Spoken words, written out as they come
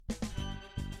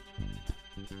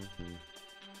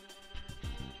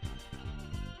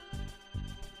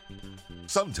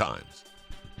Sometimes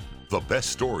the best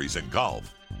stories in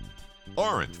golf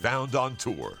aren't found on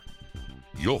tour.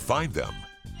 You'll find them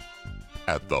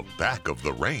at the back of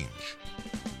the range.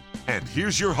 And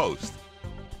here's your host,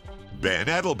 Ben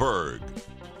Adelberg.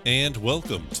 And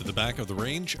welcome to the Back of the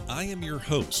Range. I am your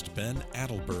host, Ben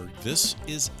Adelberg. This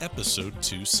is episode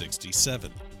 267.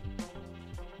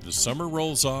 The summer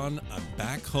rolls on. I'm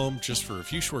back home just for a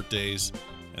few short days,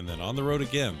 and then on the road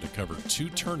again to cover two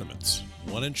tournaments,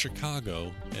 one in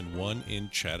Chicago and one in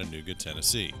Chattanooga,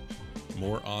 Tennessee.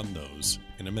 More on those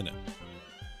in a minute.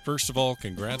 First of all,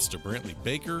 congrats to Brantley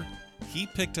Baker. He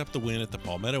picked up the win at the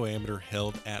Palmetto Amateur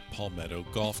held at Palmetto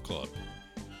Golf Club.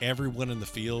 Everyone in the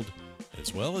field,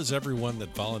 as well as everyone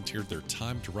that volunteered their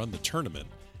time to run the tournament,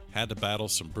 had to battle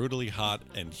some brutally hot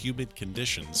and humid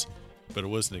conditions, but it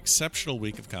was an exceptional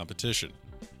week of competition.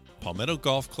 Palmetto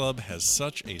Golf Club has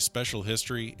such a special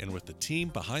history, and with the team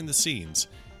behind the scenes,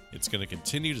 it's going to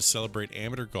continue to celebrate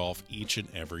amateur golf each and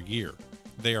every year.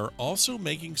 They are also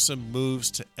making some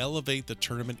moves to elevate the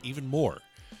tournament even more.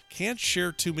 Can't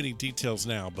share too many details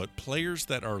now, but players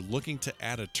that are looking to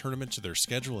add a tournament to their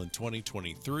schedule in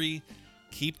 2023,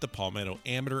 keep the Palmetto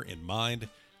Amateur in mind.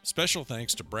 Special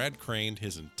thanks to Brad Crane,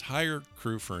 his entire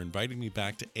crew for inviting me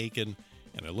back to Aiken,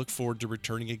 and I look forward to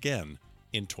returning again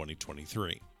in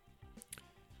 2023.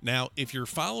 Now, if you're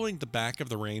following the Back of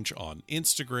the Range on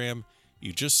Instagram,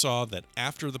 you just saw that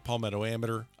after the Palmetto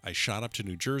Amateur, I shot up to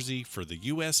New Jersey for the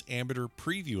U.S. Amateur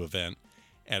Preview event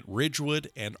at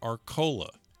Ridgewood and Arcola.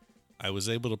 I was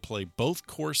able to play both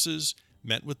courses,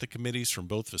 met with the committees from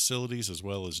both facilities, as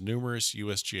well as numerous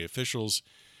USGA officials.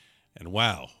 And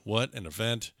wow, what an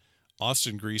event.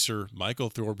 Austin Greaser, Michael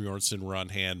Thorbjornsen were on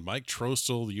hand. Mike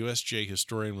Trostel, the USGA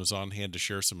historian, was on hand to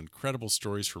share some incredible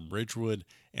stories from Ridgewood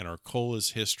and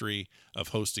Arcola's history of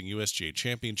hosting USGA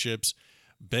championships.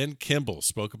 Ben Kimball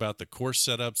spoke about the course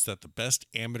setups that the best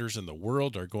amateurs in the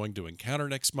world are going to encounter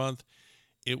next month.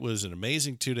 It was an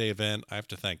amazing two-day event. I have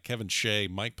to thank Kevin Shea,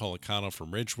 Mike Policano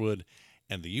from Ridgewood,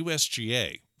 and the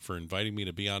USGA for inviting me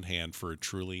to be on hand for a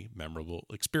truly memorable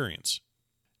experience.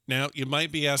 Now, you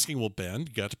might be asking, well, Ben,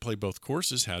 you got to play both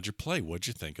courses. How'd you play? What'd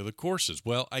you think of the courses?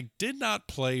 Well, I did not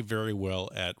play very well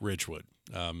at Ridgewood.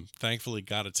 Thankfully,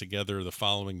 got it together the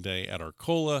following day at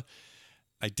Arcola.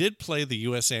 I did play the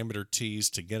U.S. Amateur tees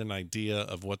to get an idea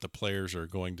of what the players are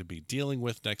going to be dealing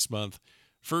with next month.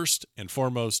 First and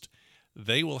foremost,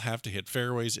 they will have to hit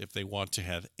fairways if they want to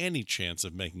have any chance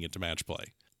of making it to match play.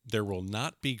 There will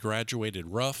not be graduated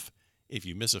rough. If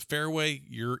you miss a fairway,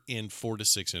 you're in 4 to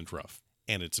 6 inch rough,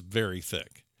 and it's very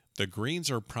thick. The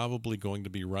greens are probably going to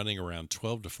be running around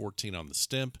 12 to 14 on the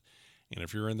stimp, and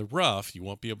if you're in the rough, you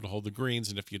won't be able to hold the greens,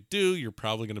 and if you do, you're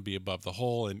probably going to be above the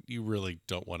hole, and you really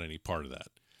don't want any part of that.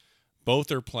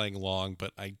 Both are playing long,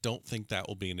 but I don't think that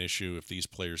will be an issue if these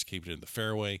players keep it in the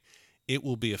fairway. It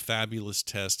will be a fabulous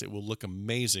test. It will look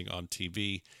amazing on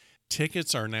TV.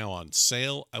 Tickets are now on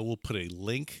sale. I will put a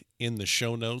link in the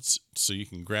show notes so you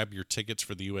can grab your tickets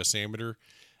for the U.S. Amateur.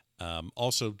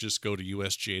 Also, just go to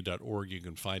usga.org. You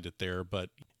can find it there.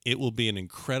 But it will be an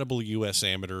incredible U.S.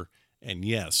 Amateur. And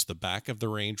yes, the Back of the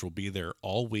Range will be there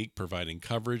all week providing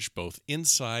coverage both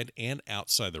inside and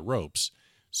outside the ropes.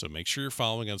 So make sure you're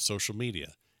following on social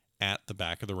media at the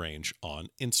Back of the Range on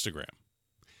Instagram.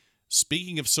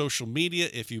 Speaking of social media,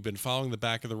 if you've been following the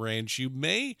Back of the Range, you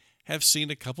may have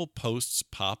seen a couple posts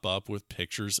pop up with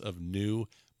pictures of new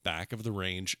Back of the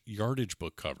Range yardage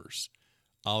book covers.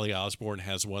 Ollie Osborne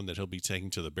has one that he'll be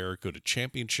taking to the Barracuda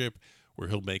Championship, where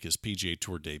he'll make his PGA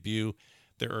Tour debut.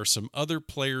 There are some other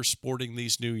players sporting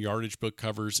these new yardage book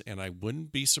covers, and I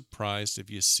wouldn't be surprised if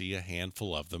you see a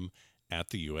handful of them at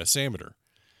the U.S. Amateur.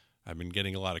 I've been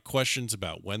getting a lot of questions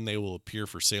about when they will appear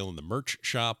for sale in the merch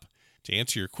shop. To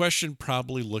answer your question,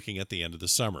 probably looking at the end of the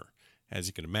summer. As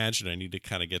you can imagine, I need to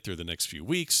kind of get through the next few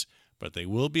weeks, but they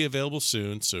will be available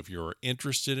soon, so if you're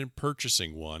interested in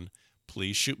purchasing one,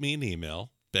 please shoot me an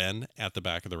email,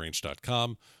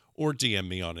 ben@thebackoftherange.com, or DM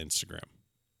me on Instagram.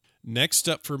 Next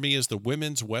up for me is the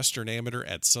Women's Western Amateur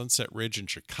at Sunset Ridge in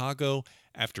Chicago.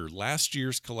 After last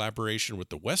year's collaboration with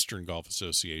the Western Golf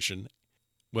Association,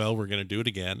 well, we're going to do it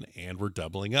again, and we're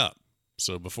doubling up.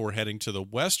 So before heading to the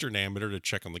Western Amateur to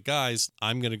check on the guys,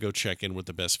 I'm going to go check in with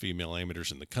the best female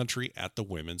amateurs in the country at the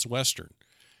Women's Western.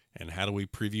 And how do we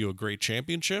preview a great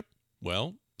championship?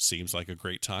 Well, seems like a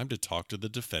great time to talk to the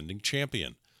defending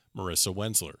champion, Marissa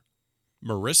Wenzler.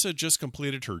 Marissa just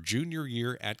completed her junior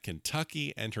year at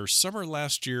Kentucky, and her summer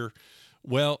last year,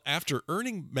 well, after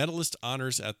earning medalist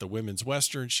honors at the Women's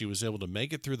Western, she was able to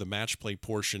make it through the match play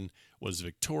portion, was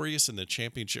victorious in the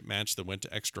championship match that went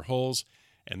to extra holes,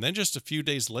 and then just a few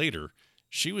days later,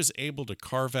 she was able to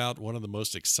carve out one of the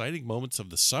most exciting moments of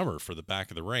the summer for the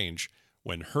back of the range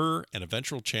when her and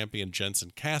eventual champion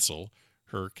Jensen Castle,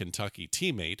 her Kentucky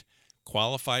teammate,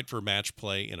 qualified for match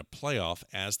play in a playoff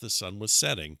as the sun was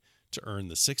setting to earn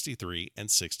the 63 and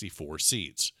 64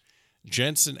 seeds.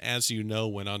 Jensen, as you know,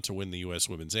 went on to win the U.S.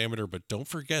 Women's Amateur, but don't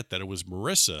forget that it was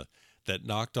Marissa that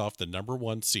knocked off the number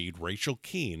 1 seed Rachel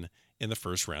Keene in the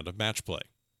first round of match play.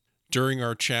 During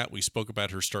our chat, we spoke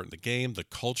about her starting the game, the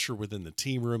culture within the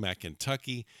team room at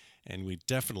Kentucky, and we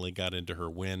definitely got into her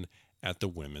win at the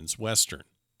Women's Western.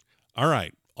 All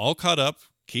right, all caught up.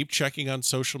 Keep checking on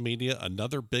social media.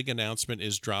 Another big announcement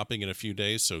is dropping in a few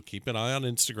days, so keep an eye on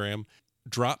Instagram.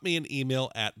 Drop me an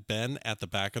email at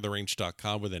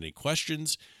ben@thebackoftherange.com with any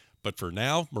questions. But for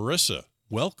now, Marissa,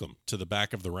 welcome to the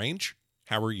Back of the Range.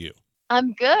 How are you?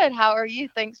 I'm good. How are you?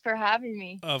 Thanks for having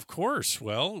me. Of course.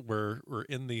 Well, we're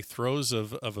in the throes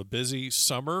of a busy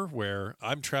summer where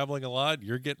I'm traveling a lot.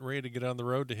 You're getting ready to get on the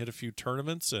road to hit a few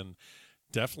tournaments, and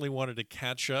definitely wanted to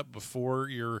catch up before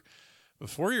your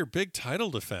big title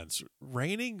defense.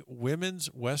 Reigning women's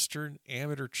Western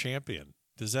amateur champion.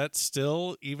 Does that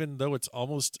still, even though it's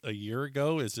almost a year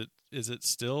ago, is it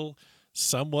still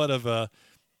somewhat of a,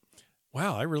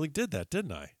 wow, I really did that,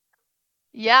 didn't I?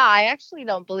 Yeah, I actually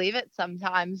don't believe it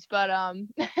sometimes, but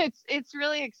it's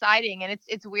really exciting, and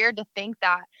it's weird to think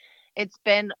that it's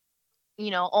been,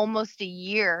 almost a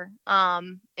year.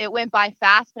 It went by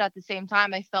fast, but at the same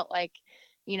time I felt like,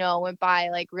 it went by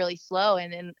like really slow,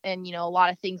 and a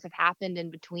lot of things have happened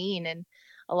in between, and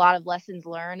a lot of lessons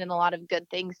learned and a lot of good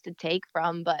things to take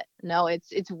from. But no,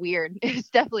 it's weird. It's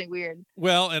definitely weird.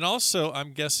 Well, and also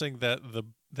I'm guessing that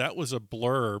that was a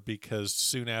blur because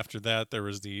soon after that there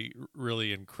was the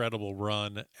really incredible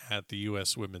run at the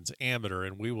U.S. Women's Amateur,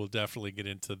 and we will definitely get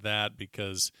into that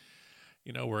because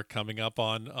we're coming up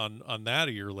on that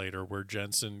a year later, where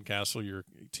Jensen Castle, your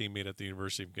teammate at the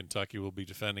University of Kentucky, will be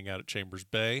defending out at Chambers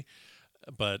Bay.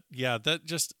 But yeah,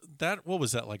 that what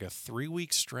was that, like a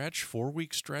 3-week stretch,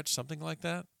 4-week stretch, something like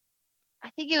that? I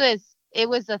think it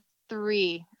was a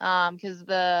 3, because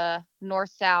the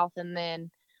North South and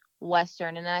then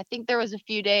Western, and I think there was a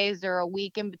few days or a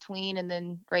week in between, and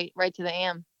then right to the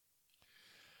AM.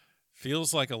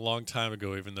 Feels like a long time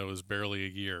ago, even though it was barely a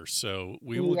year. So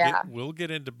we'll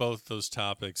get into both those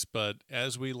topics. But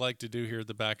as we like to do here at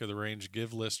the Back of the Range,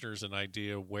 give listeners an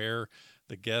idea where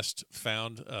the guest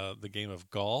found the game of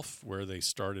golf, where they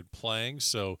started playing.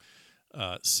 So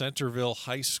Centerville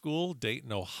High School,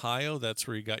 Dayton, Ohio, that's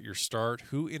where you got your start.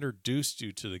 Who introduced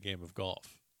you to the game of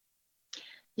golf?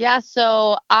 Yeah,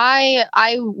 so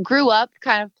I grew up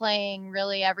kind of playing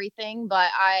really everything, but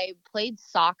I played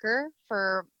soccer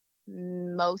for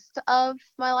most of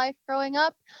my life growing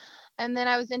up. And then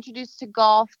I was introduced to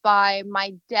golf by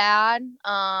my dad.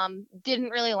 Didn't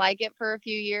really like it for a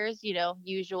few years,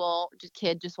 usual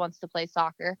kid just wants to play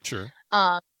soccer. Sure.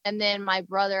 And then my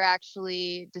brother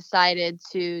actually decided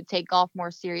to take golf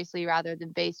more seriously rather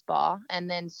than baseball. And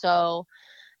then so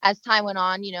as time went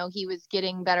on, he was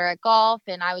getting better at golf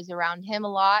and I was around him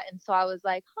a lot. And so I was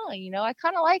like, I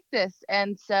kind of like this.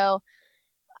 And so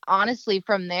honestly,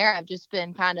 from there, I've just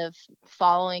been kind of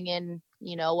following in,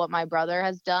 what my brother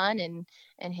has done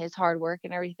and his hard work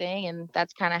and everything. And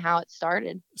that's kind of how it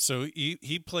started. So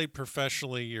he played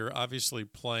professionally. You're obviously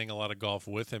playing a lot of golf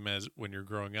with him as when you're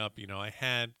growing up. I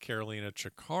had Carolina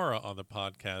Chikara on the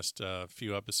podcast a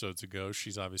few episodes ago.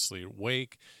 She's obviously at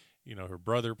Wake. Her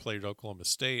brother played Oklahoma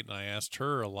State, and I asked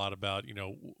her a lot about,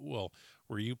 well,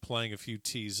 were you playing a few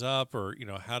tees up, or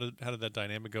how did that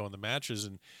dynamic go in the matches?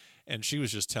 And she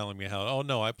was just telling me how, oh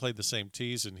no, I played the same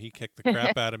tees, and he kicked the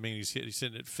crap out of me. And he's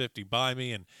sitting at 50 by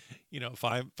me, and if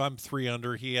I'm 3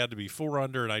 under, he had to be 4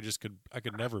 under, and I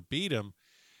could never beat him.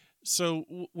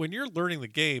 So when you're learning the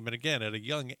game, and again at a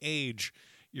young age,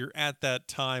 you're at that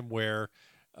time where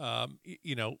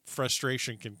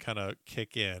frustration can kind of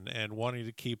kick in, and wanting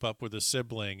to keep up with a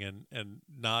sibling and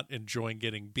not enjoying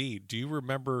getting beat. Do you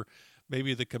remember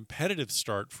maybe the competitive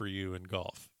start for you in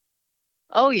golf?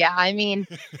 Oh yeah, I mean,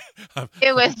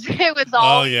 it was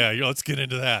all. Oh yeah, let's get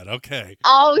into that. Okay.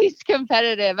 Always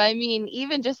competitive. I mean,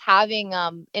 even just having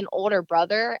an older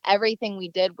brother, everything we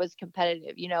did was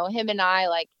competitive. Him and I,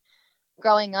 like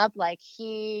growing up, like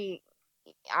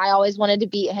I always wanted to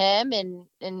beat him,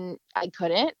 and I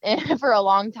couldn't for a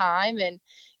long time. And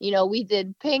we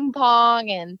did ping pong,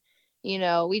 and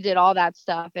we did all that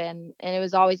stuff, and it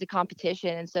was always a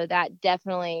competition. And so that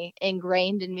definitely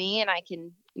ingrained in me, and I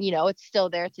can. It's still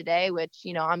there today, which,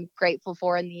 I'm grateful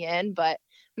for in the end. But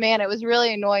man, it was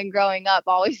really annoying growing up,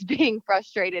 always being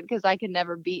frustrated because I could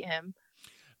never beat him.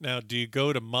 Now, do you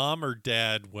go to mom or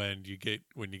dad when you get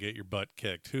your butt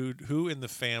kicked? Who in the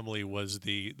family was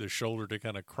the shoulder to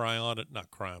kind of cry on it, not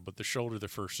cry on, but the shoulder to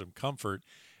for some comfort,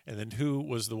 and then who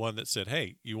was the one that said,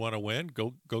 "Hey, you want to win?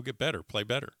 Go get better, play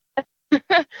better."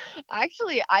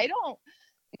 Actually, I don't.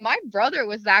 My brother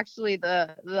was actually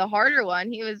the harder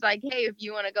one. He was like, "Hey, if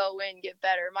you want to go win, get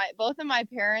better." Both of my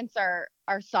parents are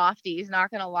softies.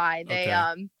 Not gonna lie,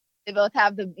 Okay. they both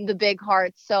have the big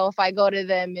hearts. So if I go to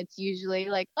them, it's usually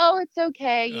like, "Oh, it's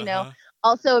okay," Uh huh.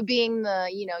 Also, being the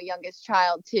youngest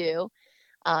child too,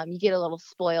 you get a little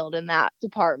spoiled in that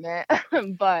department.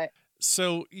 But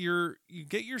So you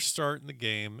get your start in the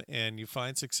game and you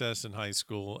find success in high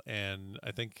school and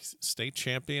I think state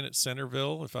champion at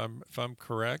Centerville if I'm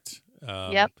correct.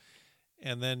 yep.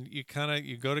 And then you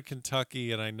go to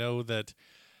Kentucky and I know that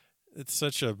it's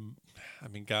such a I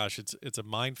mean gosh it's a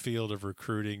minefield of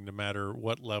recruiting no matter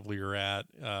what level you're at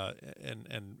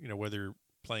and whether you're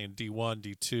playing D1,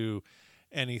 D2,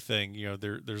 anything,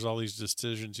 there's all these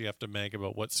decisions you have to make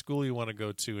about what school you want to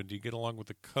go to and do you get along with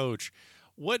the coach.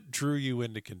 What drew you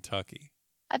into Kentucky?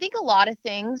 I think a lot of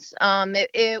things.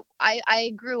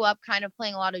 I grew up kind of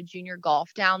playing a lot of junior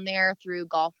golf down there through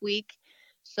Golf Week.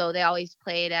 So they always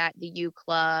played at the U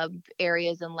Club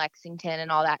areas in Lexington and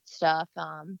all that stuff.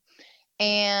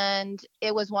 And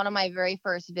it was one of my very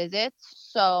first visits.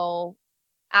 So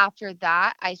after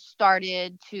that, I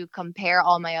started to compare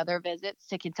all my other visits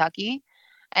to Kentucky.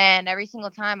 And every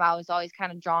single time I was always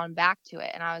kind of drawn back to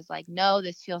it. And I was like, no,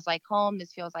 this feels like home.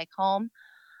 This feels like home.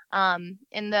 And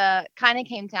the kind of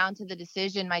came down to the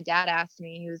decision. My dad asked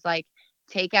me, he was like,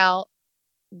 take out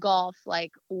golf,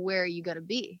 like, where are you going to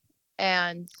be?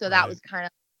 And so that Right. was kind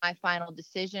of my final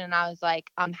decision. And I was like,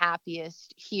 I'm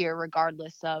happiest here,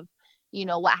 regardless of,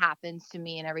 what happens to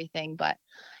me and everything. But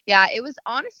yeah, it was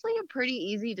honestly a pretty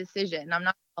easy decision. I'm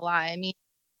not gonna lie. I mean,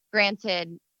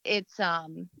 granted, it's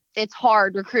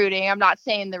hard recruiting. I'm not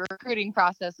saying the recruiting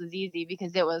process was easy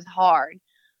because it was hard,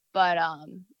 but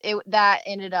it that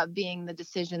ended up being the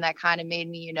decision that kind of made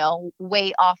me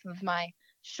weight off of my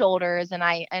shoulders, and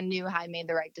I knew I made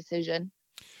the right decision.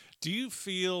 Do you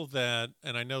feel that,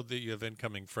 and I know that you have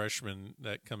incoming freshmen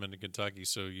that come into Kentucky,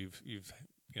 so you've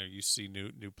you see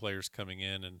new players coming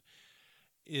in, and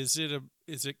is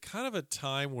it kind of a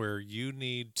time where you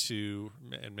need to,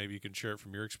 and maybe you can share it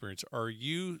from your experience, are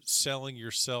you selling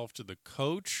yourself to the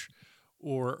coach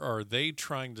or are they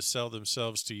trying to sell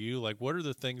themselves to you? Like, what are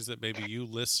the things that maybe you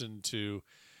listened to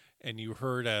and you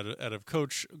heard out of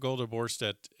Coach Golda Borst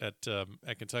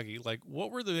at Kentucky? Like, what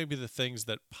were maybe the things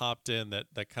that popped in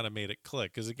that kind of made it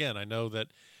click? Because again, I know that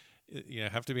you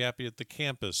have to be happy at the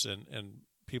campus and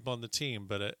people on the team,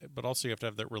 but also you have to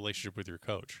have that relationship with your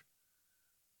coach.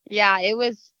 Yeah, it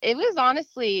was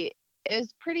honestly, it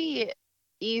was pretty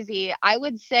easy. I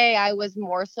would say I was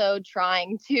more so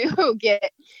trying to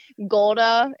get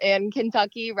Golda in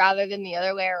Kentucky rather than the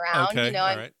other way around. Okay,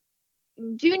 all right.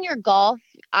 Junior golf,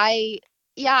 I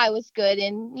yeah, I was good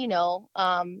in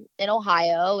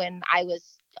Ohio, and I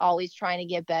was always trying to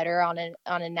get better on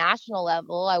a national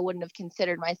level. I wouldn't have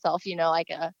considered myself, like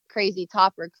a crazy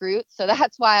top recruit. So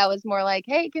that's why I was more like,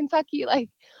 hey, Kentucky, like,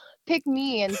 pick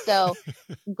me. And so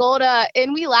Golda,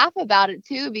 and we laugh about it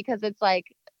too, because it's like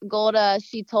Golda,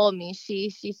 she told me, she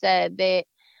said that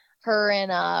her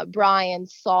and Brian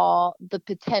saw the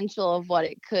potential of what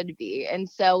it could be. And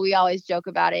so we always joke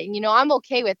about it. And, I'm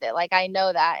okay with it. Like, I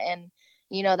know that. And,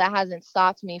 that hasn't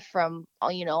stopped me from,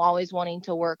 always wanting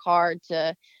to work hard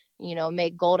to,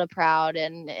 make Golda proud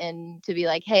and to be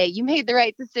like, hey, you made the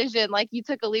right decision. Like, you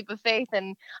took a leap of faith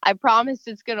and I promised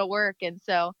it's going to work. And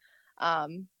so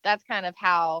that's kind of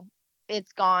how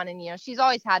it's gone. And, she's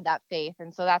always had that faith.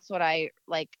 And so that's what I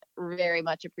like very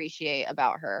much appreciate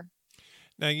about her.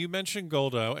 Now, you mentioned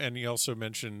Goldo, and you also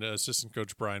mentioned assistant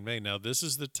coach Brian May. Now, this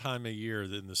is the time of year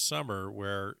in the summer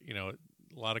where,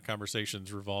 a lot of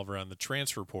conversations revolve around the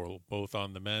transfer portal, both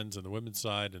on the men's and the women's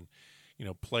side, and,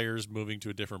 players moving to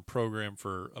a different program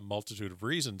for a multitude of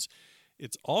reasons.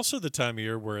 It's also the time of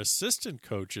year where assistant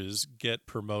coaches get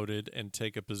promoted and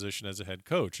take a position as a head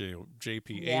coach.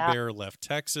 JP Yeah. Abear left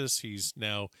Texas. He's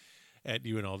now at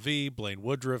UNLV. Blaine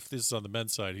Woodruff, this is on the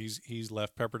men's side. He's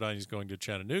left Pepperdine. He's going to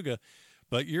Chattanooga.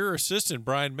 But your assistant,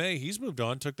 Brian May, he's moved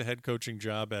on, took the head coaching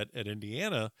job at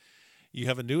Indiana. You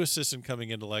have a new assistant coming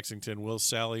into Lexington, Will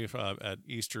Sally at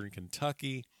Eastern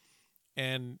Kentucky.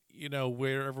 And,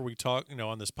 wherever we talk,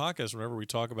 on this podcast, whenever we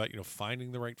talk about,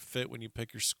 finding the right fit when you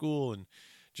pick your school and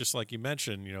just like you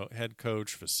mentioned, head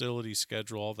coach, facility,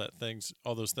 schedule,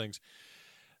 all those things.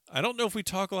 I don't know if we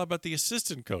talk a lot about the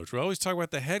assistant coach. We always talk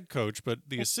about the head coach, but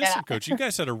the assistant coach, you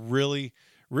guys had a really,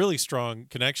 really strong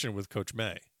connection with Coach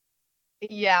May.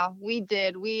 Yeah, we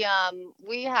did. We are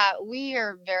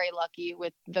very lucky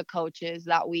with the coaches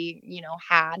that we,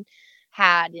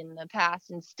 had in the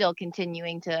past and still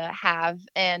continuing to have.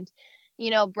 And,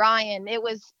 Brian, it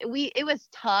was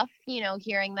tough,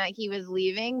 hearing that he was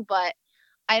leaving, but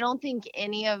I don't think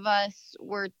any of us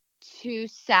were too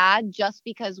sad just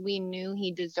because we knew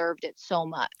he deserved it so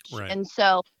much. Right. And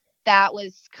so that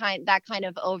kind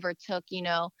of overtook,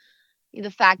 the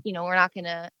fact, he's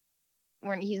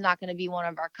not going to be one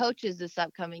of our coaches this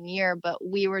upcoming year, but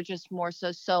we were just more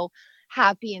so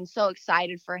happy and so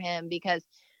excited for him because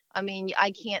I mean,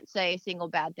 I can't say a single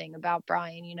bad thing about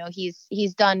Brian.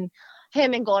 He's done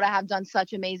him and Golda have done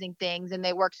such amazing things and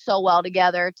they work so well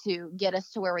together to get us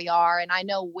to where we are. And I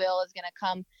know Will is going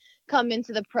to come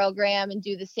into the program and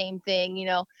do the same thing.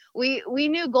 We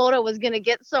knew Golda was going to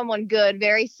get someone good,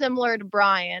 very similar to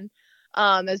Brian,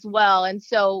 as well. And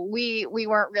so we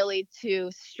weren't really too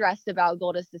stressed about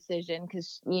Golda's decision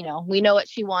because, we know what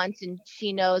she wants and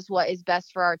she knows what is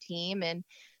best for our team. And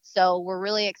so we're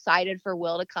really excited for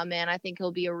Will to come in. I think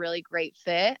he'll be a really great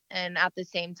fit. And at the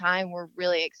same time, we're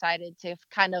really excited to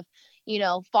kind of,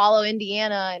 follow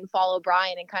Indiana and follow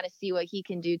Brian and kind of see what he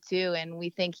can do too. And we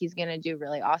think he's going to do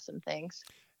really awesome things.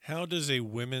 How does a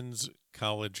women's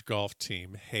college golf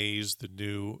team haze the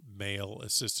new male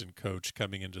assistant coach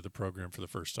coming into the program for the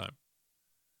first time?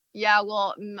 Yeah,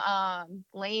 well,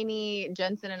 Lainey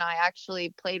Jensen and I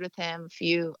actually played with him a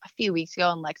few weeks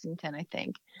ago in Lexington, I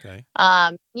think. Okay.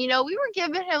 We were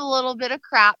giving him a little bit of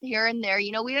crap here and there.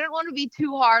 We didn't want to be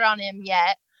too hard on him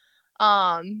yet.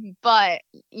 But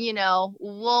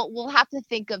we'll have to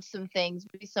think of some things,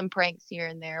 maybe some pranks here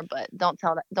and there, but don't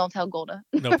tell Golda.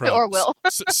 No problem. Or Will.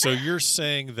 So you're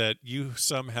saying that you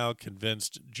somehow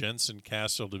convinced Jensen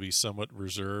Castle to be somewhat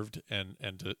reserved and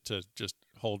to just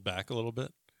hold back a little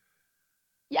bit?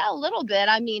 Yeah, a little bit.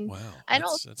 I mean, wow,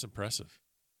 that's impressive.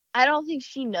 I don't think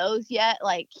she knows yet,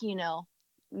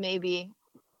 maybe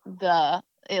what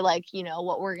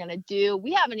we're going to do.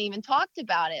 We haven't even talked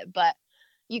about it, but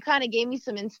you kind of gave me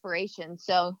some inspiration.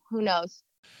 So who knows?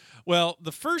 Well,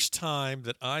 the first time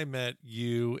that I met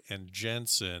you and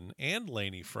Jensen and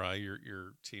Lainey Fry, your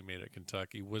teammate at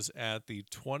Kentucky, was at the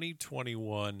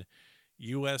 2021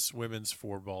 U.S. Women's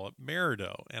Floorball at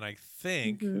Merido. And I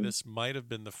think this might have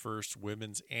been the first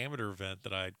women's amateur event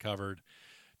that I had covered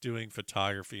doing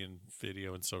photography and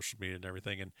video and social media and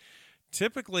everything. And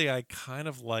typically I kind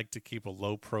of like to keep a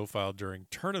low profile during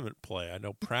tournament play. I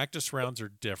know practice rounds are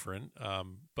different,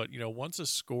 but, once a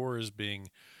score is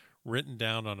being written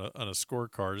down on a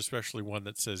scorecard, especially one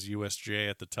that says USJ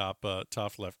at the top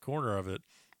left corner of it,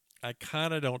 I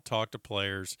kind of don't talk to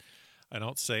players. I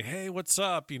don't say, hey, what's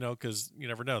up? Because you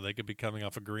never know. They could be coming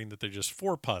off a green that they just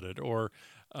four-putted or,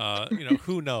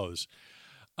 who knows?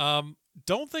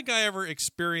 Don't think I ever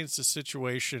experienced a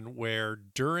situation where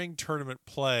during tournament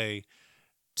play,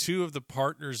 two of the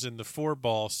partners in the four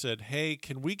ball said, hey,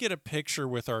 can we get a picture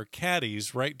with our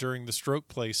caddies right during the stroke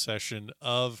play session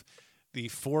of the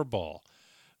four ball?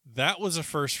 That was a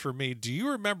first for me. Do you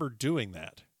remember doing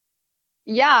that?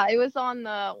 Yeah, it was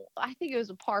I think it was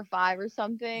a par 5 or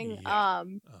something. Yeah.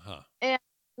 And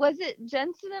was it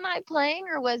Jensen and I playing,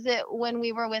 or was it when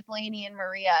we were with Lainey and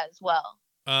Maria as well?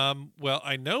 Well,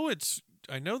 I know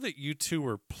that you two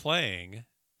were playing,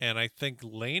 and I think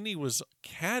Lainey was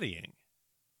caddying.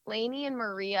 Lainey and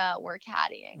Maria were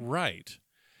caddying. Right.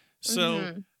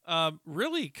 So,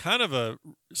 really kind of a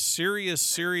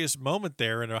serious moment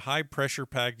there in a high-pressure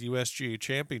packed USGA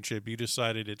championship. You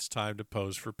decided it's time to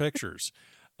pose for pictures.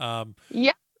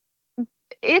 Yeah,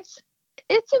 it's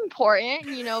important.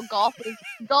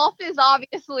 Golf is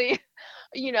obviously,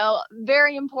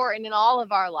 very important in all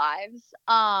of our lives.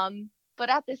 But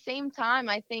at the same time,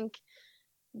 I think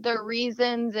the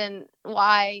reasons and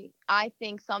why I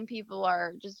think some people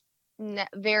are just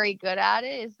very good at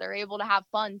it is they're able to have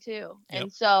fun too. Yep.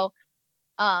 And so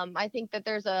I think that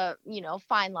there's a,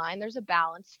 fine line. There's a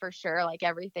balance for sure, like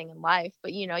everything in life.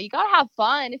 But, you got to have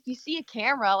fun. If you see a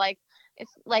camera,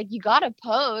 it's like you got to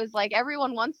pose. Like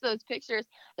everyone wants those pictures.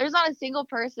 There's not a single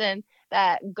person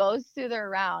that goes through their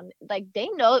round. Like they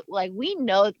know, like we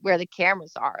know where the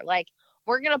cameras are. Like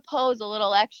we're going to pose a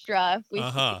little extra if we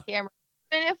see the camera.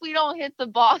 And if we don't hit the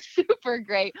ball super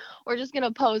great, we're just going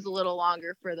to pose a little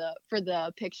longer for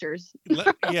the pictures.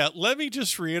 Let me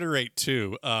just reiterate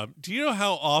too. Do you know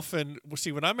how often,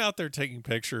 when I'm out there taking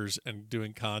pictures and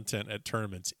doing content at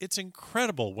tournaments, it's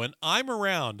incredible. When I'm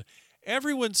around,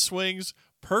 everyone swings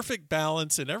perfect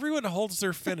balance, and everyone holds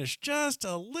their finish just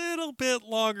a little bit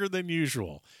longer than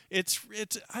usual. It's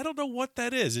I don't know what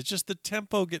that is. It's just the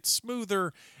tempo gets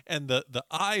smoother, and the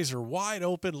eyes are wide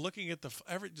open, looking at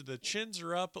the chins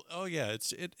are up. Oh yeah,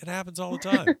 it happens all the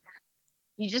time.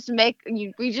 We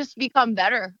just become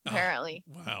better. Oh, Apparently,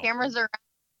 wow. cameras are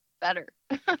better.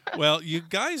 Well, you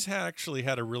guys actually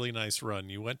had a really nice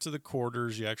run. You went to the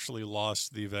quarters. You actually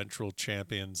lost the eventual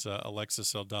champions,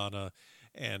 Alexis Aldana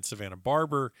and Savannah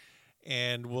Barber.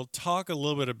 And we'll talk a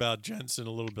little bit about Jensen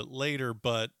a little bit later.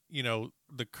 But,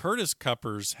 the Curtis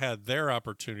Cuppers had their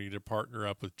opportunity to partner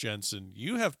up with Jensen.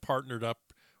 You have partnered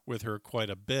up with her quite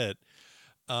a bit.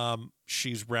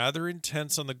 She's rather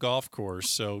intense on the golf course,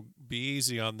 so be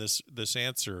easy on this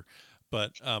answer.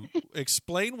 But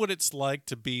explain what it's like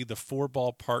to be the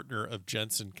 4-ball partner of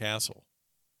Jensen Castle.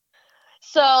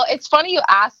 So it's funny you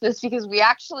asked this because we've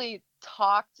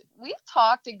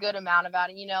talked a good amount about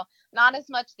it, not as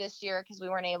much this year because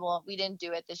we didn't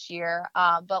do it this year.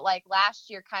 But like last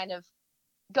year, kind of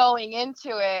going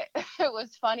into it, it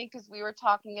was funny because we were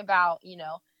talking about,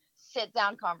 sit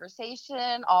down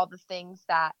conversation, all the things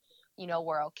that,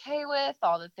 we're okay with,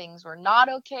 all the things we're not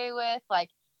okay with. Like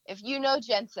if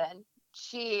Jensen,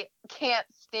 she can't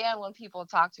stand when people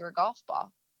talk to her golf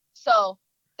ball. So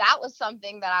that was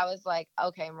something that I was like,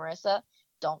 okay, Marissa,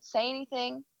 don't say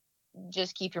anything.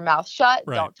 Just keep your mouth shut.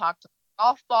 Right. Don't talk to the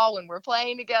golf ball when we're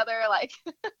playing together, like,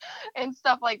 and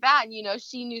stuff like that. And,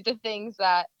 she knew the things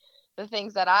that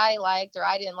I liked or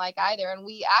I didn't like either. And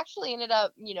we actually ended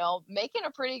up, making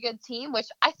a pretty good team, which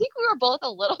I think we were both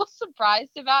a little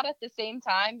surprised about at the same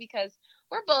time because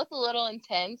we're both a little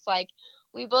intense. Like,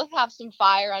 we both have some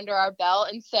fire under our belt.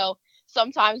 And so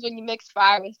sometimes when you mix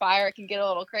fire with fire, it can get a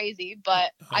little crazy.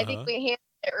 But I think we handled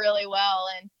it really well.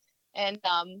 And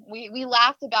we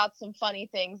laughed about some funny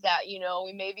things that,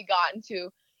 we maybe got into,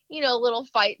 little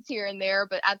fights here and there.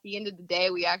 But at the end of the day,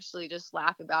 we actually just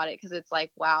laugh about it because it's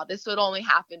like, wow, this would only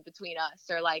happen between us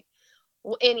or like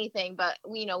anything. But,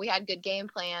 we had good game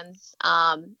plans.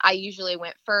 I usually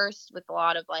went first with a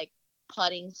lot of like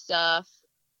putting stuff.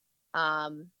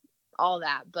 All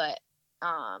that, but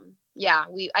yeah,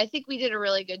 I think we did a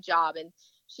really good job, and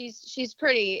she's a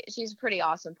pretty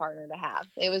awesome partner to have.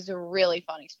 It was a really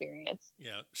fun experience.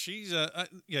 Yeah, she's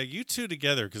you two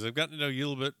together, because I've gotten to know you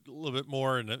a little bit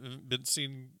more, and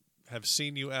have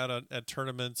seen you out at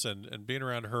tournaments and being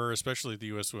around her, especially the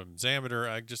U.S. Women's Amateur.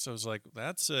 I was like,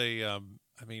 that's I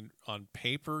mean, on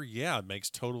paper, yeah, it makes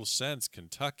total sense.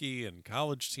 Kentucky and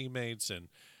college teammates and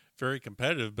very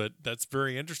competitive, but that's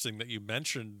very interesting that you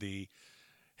mentioned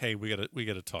hey, we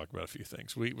gotta talk about a few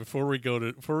things. Before we go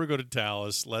to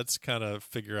Dallas, let's kind of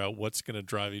figure out what's going to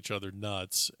drive each other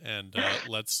nuts, and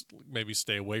let's maybe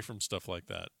stay away from stuff like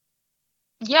that.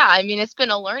 Yeah, I mean, it's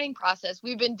been a learning process.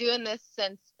 We've been doing this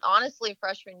since honestly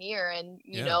freshman year, and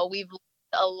we've learned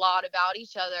a lot about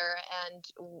each other, and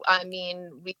I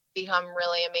mean, we've become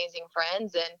really amazing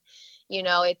friends, and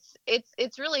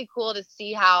it's really cool to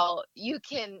see how you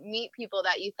can meet people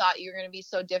that you thought you were going to be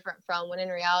so different from, when in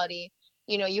reality,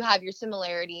 you have your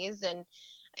similarities, and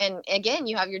again,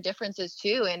 you have your differences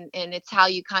too, and it's how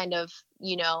you kind of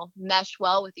mesh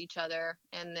well with each other,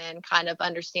 and then kind of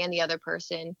understand the other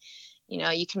person.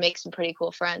 You can make some pretty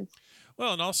cool friends.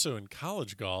 Well, and also in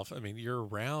college golf, I mean, you're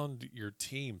around your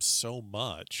team so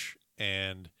much,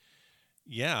 and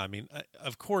yeah, I mean,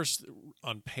 of course,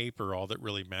 on paper, all that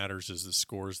really matters is the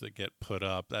scores that get put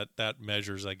up. That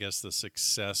measures, I guess, the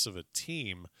success of a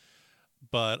team.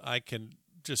 But I can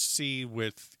just see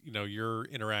with your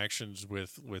interactions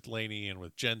with Lainey and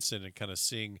with Jensen, and kind of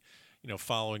seeing,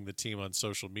 following the team on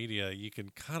social media, you can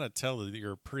kind of tell that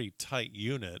you're a pretty tight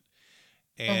unit.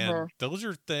 And those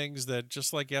are things that,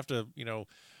 just like you have to,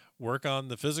 work on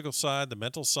the physical side, the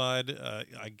mental side.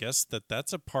 I guess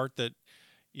that's a part that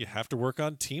you have to work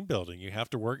on. Team building. You have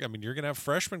to work. I mean, you're going to have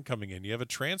freshmen coming in. You have a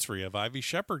transfer. You have Ivy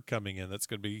Shepard coming in. That's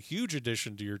going to be a huge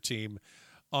addition to your team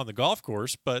on the golf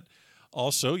course. But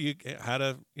also,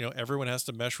 everyone has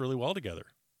to mesh really well together.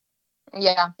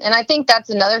 Yeah, and I think that's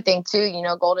another thing too.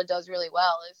 Golda does really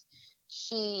well is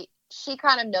she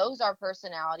kind of knows our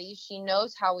personality. She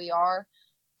knows how we are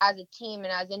as a team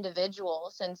and as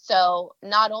individuals. And so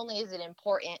not only is it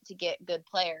important to get good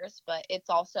players, but it's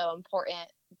also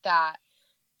important that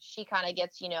she kind of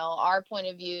gets, our point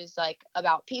of views, like,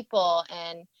 about people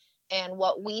and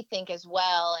what we think as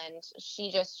well. And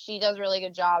she does a really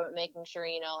good job at making sure,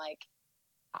 like,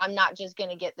 I'm not just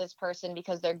going to get this person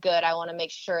because they're good. I want to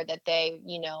make sure that they,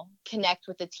 connect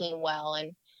with the team well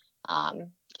and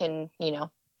can,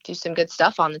 do some good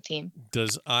stuff on the team.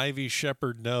 Does Ivy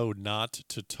Shepard know not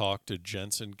to talk to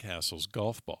Jensen Castle's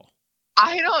golf ball?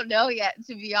 I don't know yet,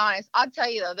 to be honest. I'll tell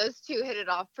you though, those two hit it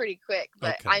off pretty quick.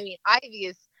 But Okay. I mean,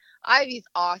 Ivy's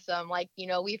awesome. Like,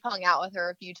 we've hung out with her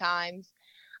a few times.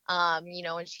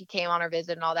 When she came on her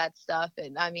visit and all that stuff.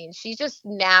 And I mean, she's just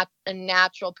a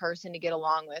natural person to get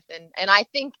along with. And I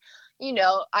think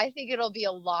it'll be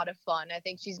a lot of fun. I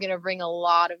think she's going to bring a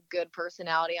lot of good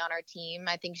personality on our team.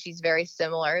 I think she's very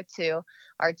similar to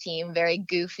our team, very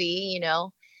goofy,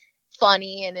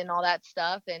 funny and all that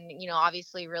stuff. And,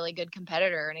 obviously really good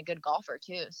competitor and a good golfer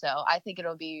too. So I think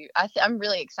it'll be, I'm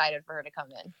really excited for her to come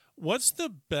in. What's the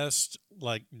best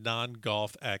like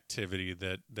non-golf activity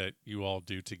that you all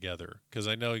do together? Because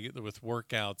I know with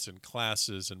workouts and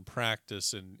classes and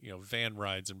practice and van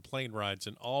rides and plane rides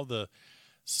and all the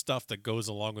stuff that goes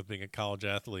along with being a college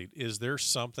athlete, is there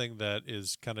something that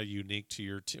is kind of unique to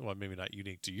your team? Well, maybe not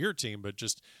unique to your team, but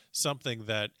just something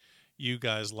that you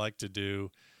guys like to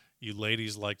do, you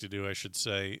ladies like to do, I should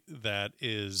say, that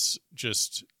is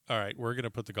just, all right, we're going to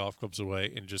put the golf clubs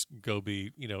away and just go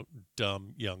be,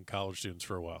 dumb young college students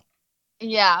for a while.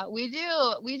 Yeah, we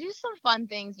do some fun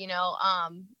things,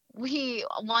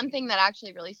 one thing that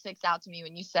actually really sticks out to me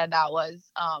when you said that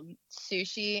was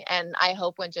sushi. And I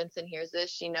hope when Jensen hears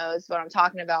this, she knows what I'm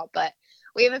talking about. But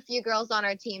we have a few girls on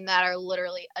our team that are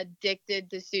literally addicted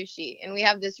to sushi. And we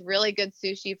have this really good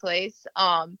sushi place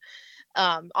on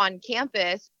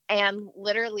campus. And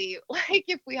literally, like,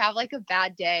 if we have like a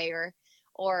bad day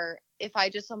or if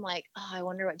I'm like, oh, I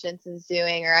wonder what Jensen's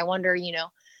doing, or I wonder,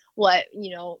 what,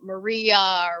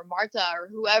 Maria or Marta or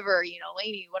whoever,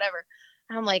 Lainey, whatever.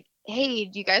 And I'm like, hey,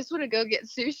 do you guys want to go get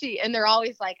sushi? And they're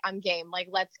always like, I'm game. Like,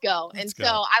 let's go. So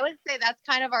I would say that's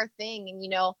kind of our thing.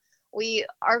 And,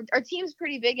 our team's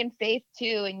pretty big in faith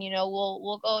too. And,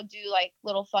 we'll go do like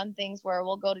little fun things where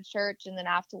we'll go to church and then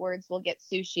afterwards we'll get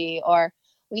sushi, or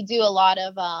we do a lot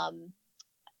of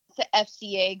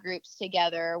FCA groups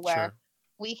together where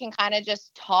we can kind of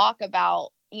just talk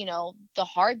about, the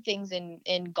hard things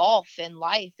in golf and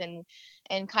life and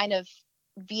kind of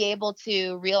be able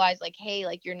to realize like, hey,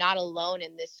 like you're not alone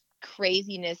in this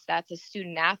craziness that's a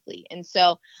student athlete. And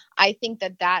so I think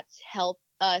that that's helped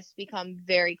us become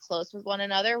very close with one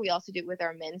another. We also do it with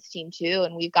our men's team too.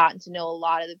 And we've gotten to know a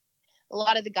lot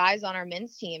of the guys on our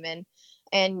men's team.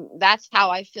 And that's how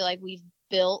I feel like we've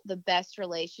built the best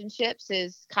relationships,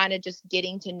 is kind of just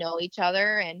getting to know each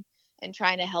other and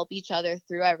trying to help each other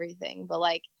through everything. But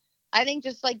like, I think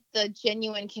just like the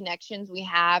genuine connections we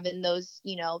have and those,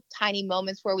 tiny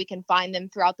moments where we can find them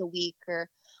throughout the week or,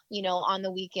 on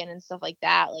the weekend and stuff like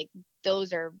that. Like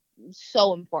those are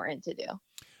so important to do.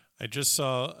 I just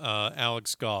saw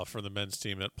Alex Goff from the men's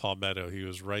team at Palmetto. He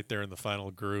was right there in the final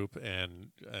group and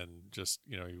just,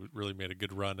 he really made a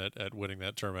good run at winning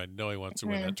that tournament. I know he wants to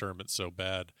win that tournament so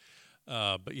bad.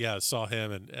 But yeah, I saw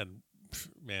him and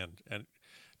man, and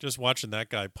just watching that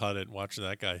guy putt it and watching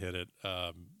that guy hit it.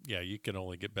 You can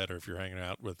only get better if you're hanging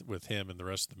out with him and the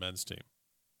rest of the men's team.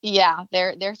 Yeah,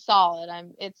 they're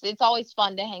solid. It's always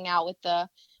fun to hang out with the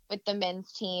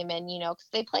men's team, and because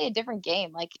they play a different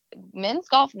game. Like men's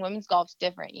golf and women's golf's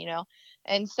different,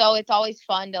 and so it's always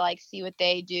fun to like see what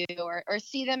they do or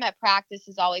see them at practice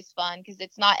is always fun because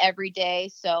it's not every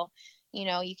day. So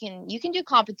you can do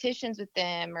competitions with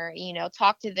them or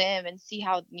talk to them and see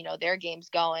how their game's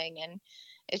going, and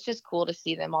it's just cool to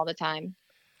see them all the time.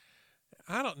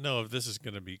 I don't know if this is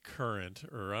going to be current,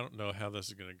 or I don't know how this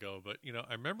is going to go, but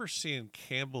I remember seeing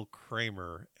Campbell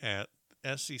Kramer at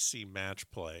SEC match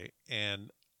play,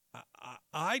 and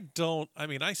I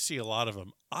see a lot of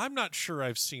them. I'm not sure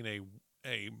I've seen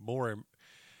a more,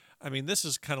 this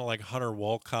is kind of like Hunter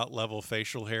Walcott level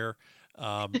facial hair.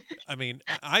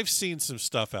 I've seen some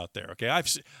stuff out there. Okay.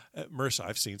 Marissa,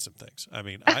 I've seen some things.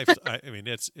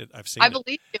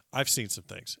 I've seen some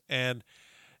things, and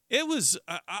it was,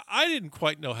 I didn't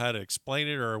quite know how to explain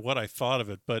it or what I thought of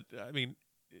it, but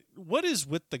what is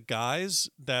with the guys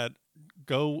that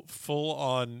go full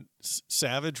on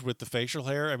savage with the facial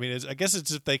hair? I guess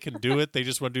it's if they can do it, they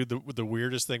just want to do the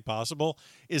weirdest thing possible.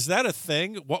 Is that a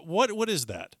thing? What is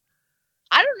that?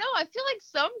 I don't know. I feel like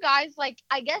some guys, like,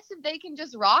 I guess if they can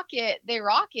just rock it, they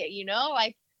rock it,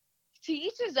 like to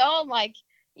each his own. Like,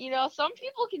 some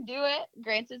people can do it.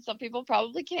 Granted, some people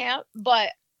probably can't,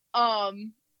 but,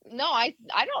 no, I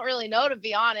don't really know, to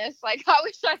be honest. Like, I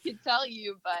wish I could tell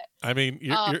you, but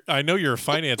I know you're a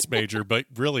finance major, but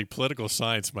really political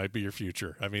science might be your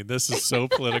future. This is so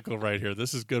political right here.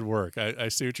 This is good work. I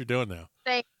see what you're doing now.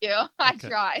 Thank you. I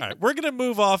try. All right, we're going to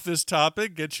move off this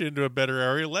topic, get you into a better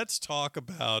area. Let's talk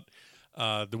about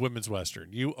the Women's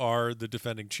Western. You are the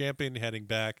defending champion, heading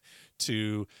back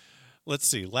to let's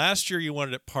see. Last year you won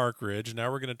it at Park Ridge.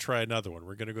 Now we're going to try another one.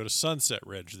 We're going to go to Sunset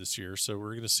Ridge this year. So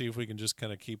we're going to see if we can just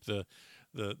kind of keep the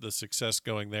success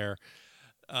going there.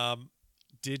 Um,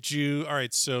 did you? All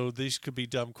right. So these could be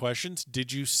dumb questions.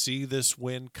 Did you see this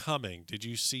win coming? Did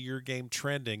you see your game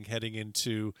trending heading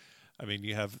into? I mean,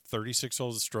 you have 36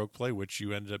 holes of stroke play, which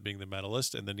you ended up being the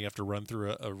medalist, and then you have to run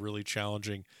through a really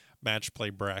challenging match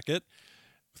play bracket.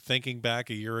 Thinking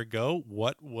back a year ago,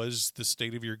 what was the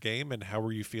state of your game and how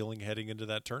were you feeling heading into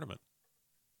that tournament?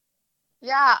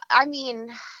 Yeah, I mean,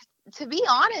 to be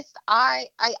honest, I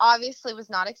obviously was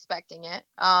not expecting it.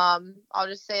 I'll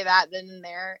just say that then and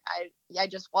there. I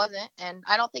just wasn't, and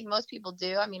I don't think most people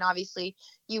do. I mean, obviously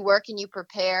you work and you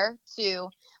prepare to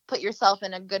put yourself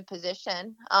in a good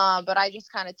position. But I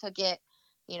just kind of took it,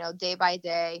 day by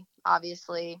day,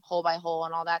 obviously hole by hole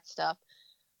and all that stuff.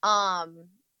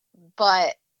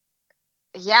 But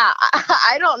yeah,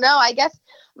 I don't know. I guess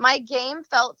my game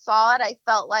felt solid. I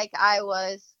felt like I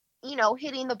was,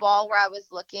 hitting the ball where I was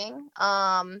looking.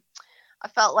 I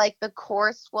felt like the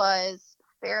course was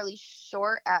fairly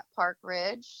short at Park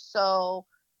Ridge, so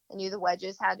I knew the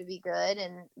wedges had to be good,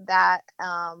 and that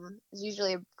is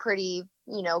usually a pretty,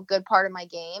 good part of my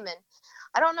game. And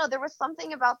I don't know, there was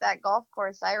something about that golf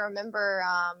course. I remember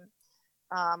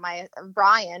my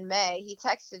Brian May, he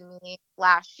texted me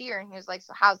last year and he was like,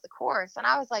 so how's the course? And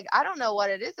I was like, I don't know what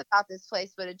it is about this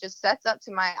place, but it just sets up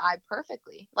to my eye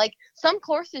perfectly. Like some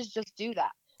courses just do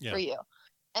that for you.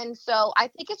 And so I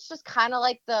think it's just kind of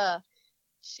like the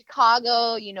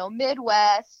Chicago,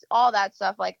 Midwest, all that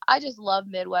stuff. Like I just love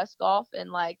Midwest golf,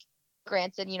 and like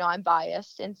granted, I'm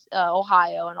biased in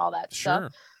Ohio and all that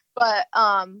stuff. But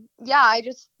yeah,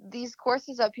 these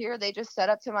courses up here, they just set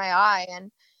up to my eye,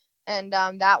 and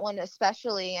that one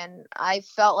especially. And I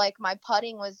felt like my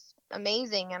putting was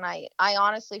amazing, and I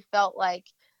honestly felt like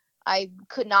I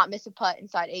could not miss a putt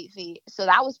inside 8 feet. So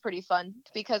that was pretty fun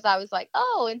because I was like,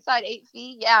 oh, inside 8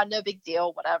 feet, yeah, no big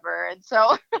deal, whatever. And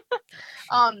so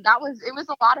it was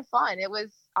a lot of fun. It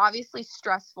was obviously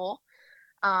stressful,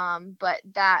 but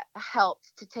that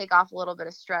helped to take off a little bit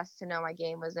of stress to know my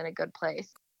game was in a good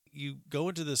place. You go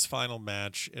into this final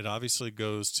match. It obviously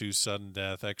goes to sudden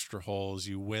death, extra holes.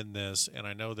 You win this, and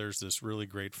I know there's this really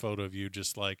great photo of you,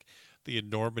 just like the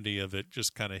enormity of it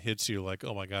just kind of hits you like,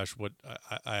 oh my gosh, what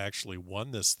I actually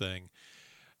won this thing.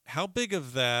 How big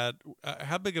of that?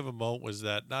 How big of a moment was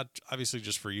that? Not obviously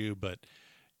just for you, but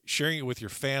sharing it with your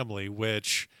family,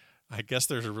 which I guess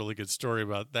there's a really good story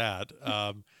about that.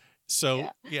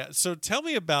 So tell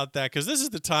me about that, because this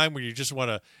is the time where you just want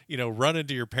to, run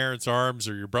into your parents' arms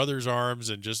or your brother's arms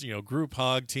and just, group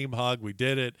hug, team hug. We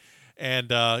did it. And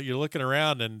you're looking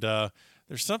around and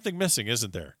there's something missing,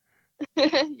 isn't there?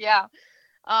 Yeah.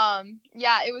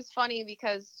 Yeah, it was funny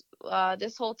because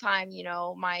this whole time,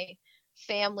 my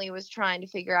family was trying to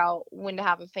figure out when to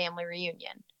have a family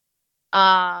reunion.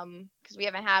 Because we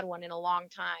haven't had one in a long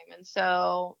time. And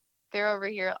so they're over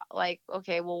here like,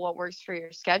 okay, well, what works for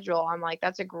your schedule? I'm like,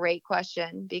 that's a great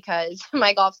question because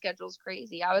my golf schedule is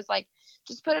crazy. I was like,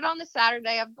 just put it on the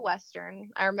Saturday of the Western.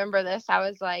 I remember this. I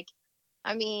was like,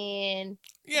 I mean,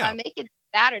 if I make it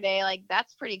Saturday, like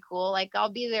that's pretty cool. Like I'll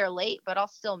be there late, but I'll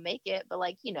still make it. But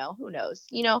like, who knows,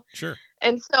 Sure.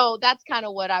 And so that's kind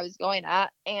of what I was going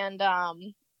at. And,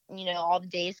 all the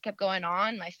days kept going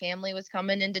on. My family was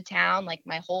coming into town, like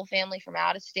my whole family from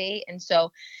out of state. And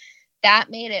so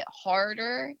that made it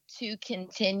harder to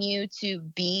continue to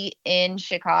be in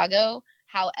Chicago.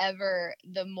 However,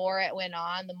 the more it went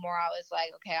on, the more I was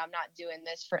like, okay, I'm not,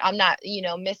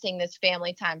 missing this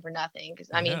family time for nothing.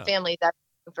 Cause I mean, family, that's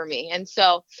for me. And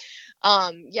so,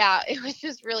 yeah, it was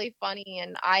just really funny.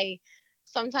 And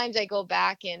sometimes I go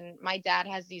back and my dad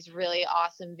has these really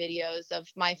awesome videos of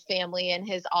my family in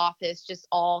his office, just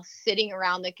all sitting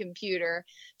around the computer,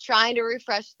 trying to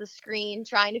refresh the screen,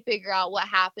 trying to figure out what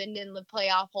happened in the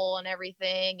playoff hole and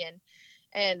everything.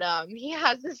 And he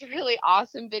has this really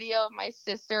awesome video of my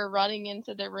sister running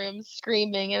into the room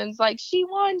screaming. And it's like, she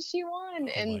won.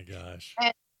 Oh my gosh. And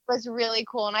it was really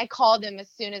cool. And I called him as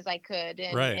soon as I could.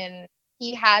 And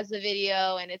he has the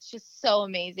video, and it's just so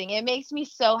amazing. It makes me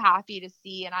so happy to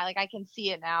see, and I can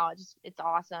see it now. It's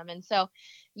awesome. And so,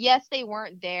 yes, they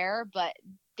weren't there, but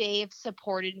they've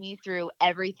supported me through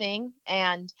everything,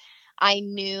 and I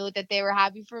knew that they were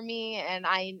happy for me, and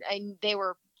I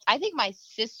think my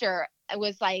sister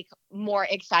was like more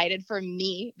excited for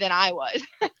me than I was.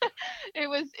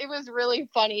 It was really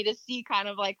funny to see kind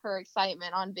of like her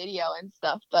excitement on video and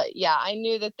stuff. But yeah, I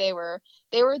knew that they were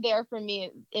there for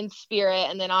me in spirit.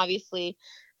 And then obviously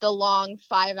the long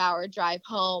 5-hour drive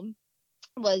home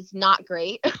was not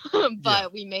great,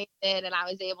 but we made it, and I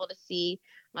was able to see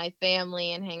my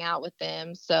family and hang out with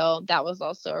them. So that was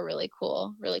also a really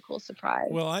cool surprise.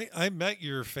 Well, I met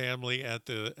your family at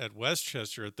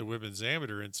Westchester at the women's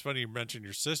amateur. And it's funny you mentioned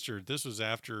your sister. This was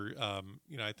after,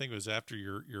 I think it was after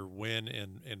your win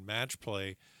in match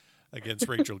play against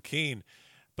Rachel Keene.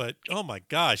 But oh my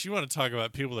gosh, you want to talk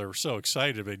about people that were so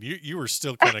excited, and you were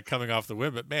still kind of coming off the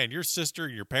win. But man, your sister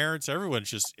and your parents, everyone's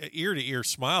just ear to ear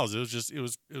smiles. It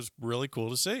was really cool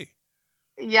to see.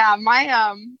 Yeah,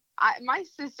 my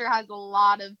sister has a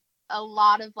lot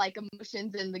of like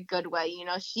emotions in the good way. You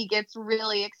know, she gets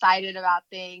really excited about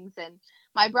things, and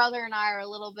my brother and I are a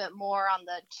little bit more on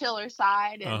the chiller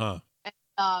side.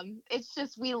 And it's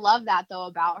just, we love that though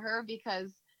about her,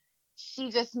 because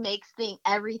she just makes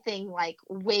everything like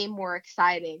way more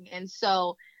exciting. And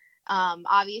so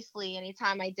obviously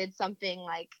anytime I did something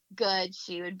like good,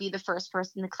 she would be the first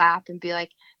person to clap and be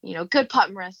like, you know, good putt,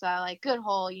 Marissa, like good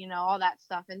hole, you know, all that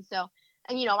stuff. And so,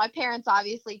 and you know, my parents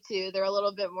obviously too, they're a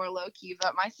little bit more low key,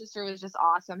 but my sister was just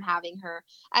awesome. Having her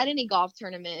at any golf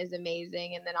tournament is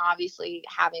amazing. And then obviously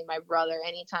having my brother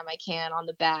anytime I can on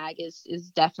the bag is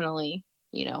definitely,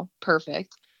 you know,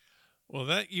 perfect. Well,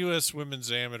 that U.S.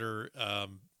 Women's Amateur, I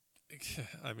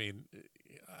mean,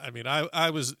 I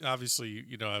was obviously,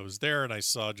 you know, I was there and I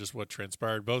saw just what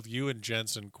transpired. Both you and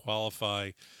Jensen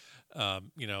qualify,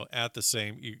 you know, at the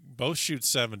same. You both shoot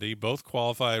 70, both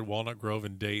qualify at Walnut Grove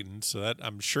and Dayton. So that,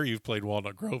 I'm sure you've played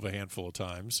Walnut Grove a handful of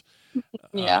times.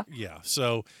 Yeah. Yeah.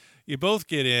 So you both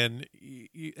get in,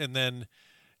 and then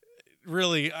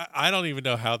really, I don't even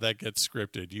know how that gets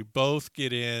scripted. You both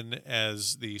get in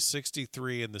as the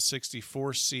 63 and the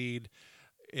 64 seed.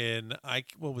 In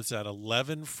what was that,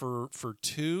 11 for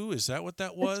 2? Is that what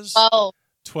that was?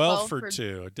 12 for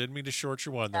 2. I didn't mean to short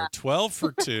your one there. 12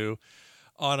 for 2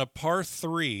 on a par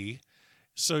 3.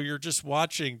 So you're just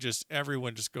watching just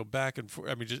everyone just go back and forth.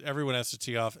 I mean, just everyone has to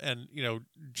tee off, and you know,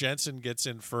 Jensen gets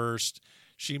in first.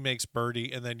 She makes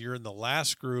birdie, and then you're in the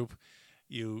last group.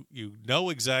 You know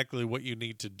exactly what you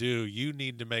need to do. You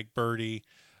need to make birdie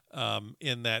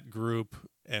in that group,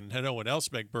 and no one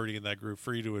else make birdie in that group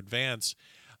for you to advance.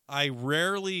 I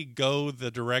rarely go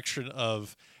the direction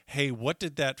of, hey, what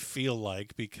did that feel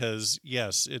like? Because,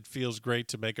 yes, it feels great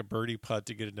to make a birdie putt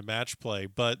to get into match play,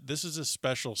 but this is a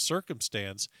special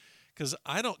circumstance because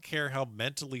I don't care how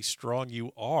mentally strong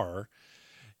you are.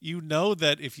 You know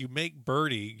that if you make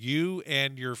birdie, you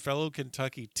and your fellow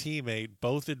Kentucky teammate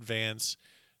both advance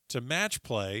to match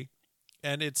play,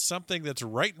 and it's something that's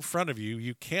right in front of you.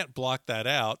 You can't block that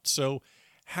out. So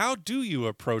how do you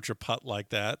approach a putt like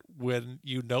that when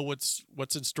you know what's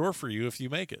in store for you if you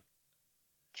make it?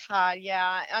 God,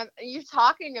 yeah. You're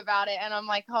talking about it, and I'm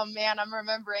like, oh man, I'm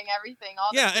remembering everything.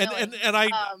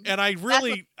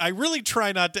 I really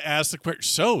try not to ask the question.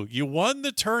 So you won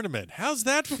the tournament. How's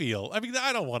that feel? I mean,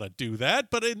 I don't want to do that,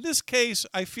 but in this case,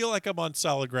 I feel like I'm on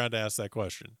solid ground to ask that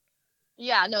question.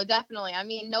 Yeah, no, definitely. I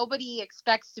mean, nobody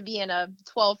expects to be in a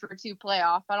 12 for 2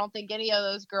 playoff. I don't think any of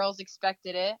those girls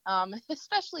expected it.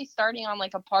 Especially starting on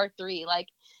like a par 3. Like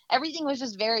everything was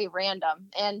just very random,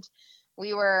 and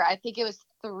I think it was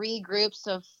 3 groups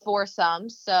of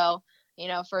foursomes. So, you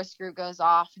know, first group goes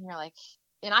off and you're like,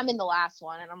 and I'm in the last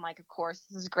one, and I'm like, of course,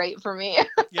 this is great for me.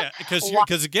 Yeah, because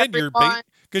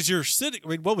you're sitting. I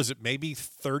mean, what was it? Maybe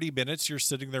 30 minutes you're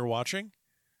sitting there watching.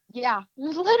 Yeah,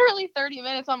 literally 30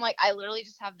 minutes. I'm like, I literally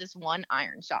just have this one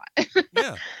iron shot.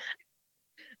 Yeah.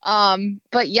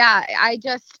 But yeah,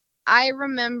 I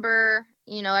remember,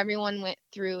 you know, everyone went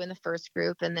through in the first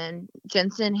group, and then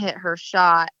Jensen hit her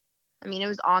shot. I mean, it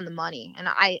was on the money, and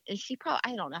she probably,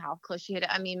 I don't know how close she hit it.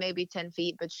 I mean, maybe 10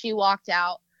 feet, but she walked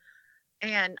out,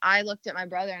 and I looked at my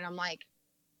brother and I'm like,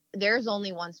 there's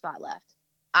only one spot left.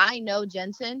 I know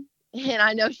Jensen, and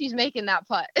I know she's making that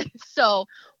putt. So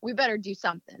we better do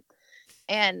something.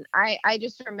 And I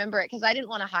just remember it because I didn't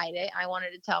want to hide it. I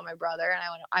wanted to tell my brother, and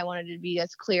I wanted it to be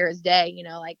as clear as day, you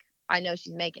know, like I know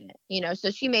she's making it, you know.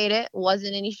 So she made it.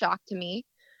 Wasn't any shock to me.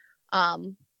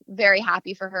 Very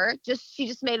happy for her. She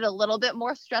just made it a little bit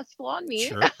more stressful on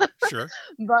me. Sure.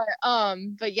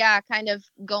 But yeah, kind of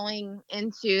going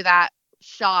into that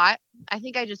shot, I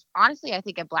think I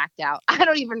blacked out. I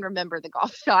don't even remember the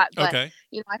golf shot, but okay.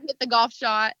 You know, I hit the golf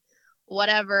shot,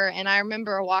 whatever. And I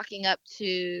remember walking up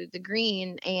to the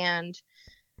green and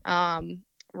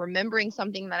remembering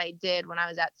something that I did when I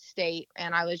was at state,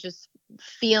 and I was just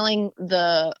feeling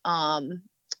the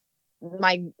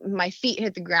my feet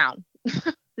hit the ground.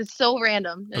 It's so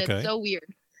random and It's so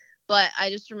weird. But I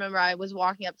just remember I was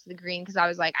walking up to the green because I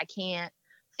was like, I can't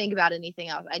think about anything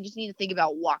else. I just need to think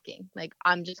about walking. Like,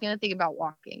 I'm just going to think about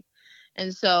walking.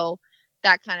 And so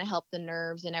that kind of helped the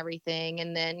nerves and everything.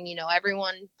 And then, you know,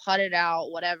 everyone putted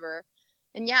out, whatever.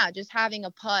 yeah, just having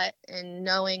a putt and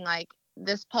knowing like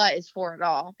this putt is for it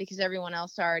all because everyone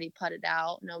else already putted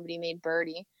out. Nobody made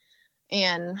birdie.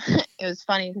 And it was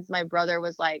funny because my brother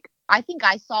was like, I think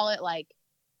I saw it like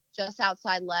just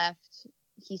outside left.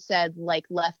 He said like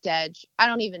left edge. I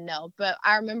don't even know. But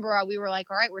I remember we were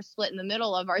like, all right, we're split in the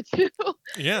middle of our two.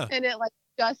 Yeah. And it like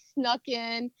just snuck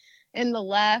in the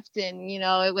left. And, you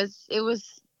know, it was,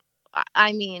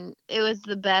 I mean, it was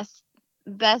the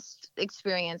best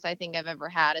experience I think I've ever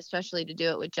had, especially to do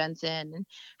it with Jensen and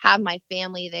have my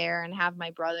family there and have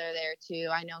my brother there too.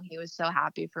 I know he was so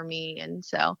happy for me. And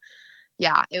so,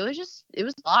 yeah, it was a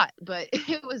lot, but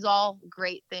it was all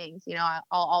great things. You know,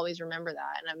 I'll always remember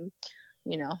that. And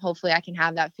you know, hopefully I can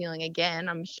have that feeling again.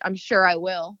 I'm sure I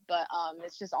will, but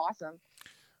it's just awesome.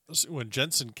 When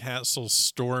Jensen Castle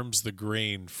storms the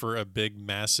green for a big,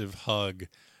 massive hug,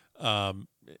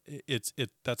 that's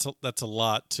a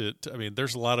lot to I mean,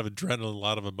 there's a lot of adrenaline, a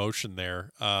lot of emotion there.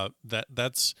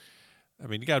 That's I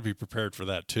mean, you got to be prepared for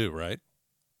that too, right?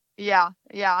 Yeah.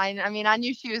 I mean, I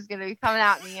knew she was going to be coming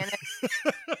at me, and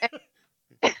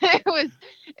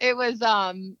it was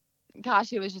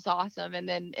gosh, it was just awesome. And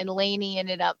then Lainey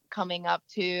ended up coming up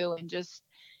too, and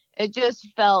it just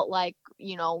felt like,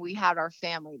 you know, we had our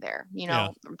family there, you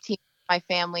know, my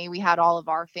family, we had all of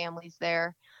our families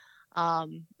there.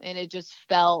 And it just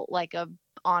felt like a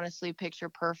honestly picture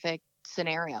perfect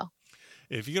scenario.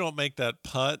 If you don't make that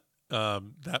putt,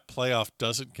 that playoff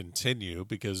doesn't continue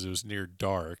because it was near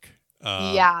dark.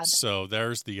 Yeah. So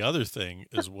there's the other thing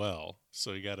as well.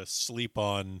 So you got to sleep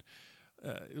on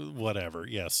whatever.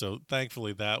 Yeah. So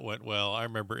thankfully that went well. I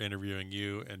remember interviewing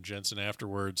you and Jensen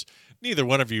afterwards. Neither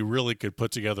one of you really could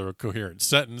put together a coherent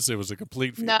sentence. It was a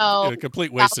complete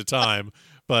waste of time.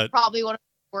 But probably one of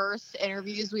the worst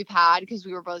interviews we've had because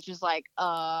we were both just like,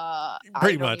 I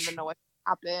don't even know what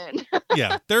happened.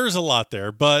 Yeah, there's a lot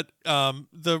there, but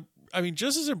I mean,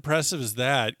 just as impressive as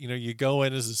that, you know, you go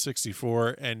in as a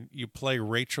 64 and you play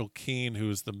Rachel Keene, who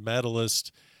is the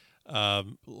medalist. I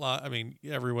mean,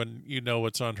 everyone, you know,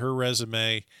 what's on her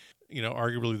resume, you know,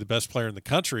 arguably the best player in the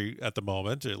country at the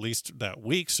moment, at least that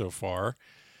week so far.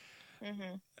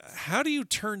 Mm-hmm. How do you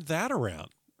turn that around?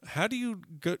 How do you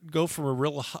go from a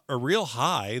real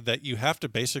high that you have to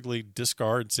basically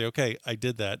discard and say, okay, I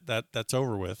did that's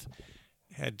over with?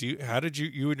 How did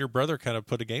you and your brother kind of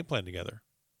put a game plan together?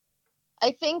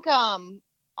 I think,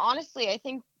 honestly,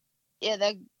 yeah,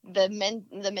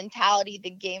 the mentality,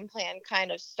 the game plan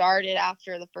kind of started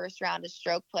after the first round of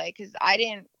stroke play, because I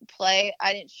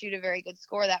didn't shoot a very good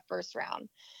score that first round.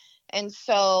 And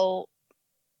so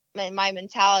my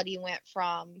mentality went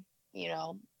from, you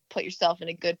know, put yourself in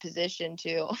a good position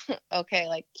to, okay,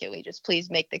 like, can we just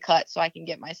please make the cut so I can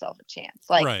get myself a chance?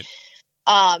 Like, right.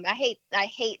 I hate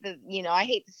to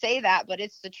say that, but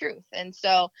it's the truth. And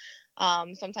so,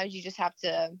 sometimes you just have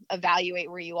to evaluate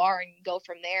where you are and go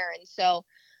from there. And so,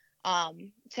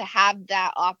 to have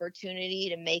that opportunity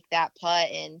to make that putt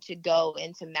and to go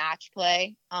into match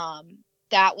play,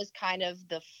 that was kind of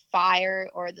the fire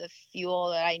or the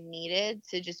fuel that I needed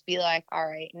to just be like, all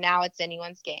right, now it's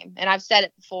anyone's game. And I've said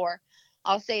it before,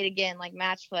 I'll say it again, like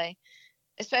match play,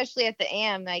 especially at the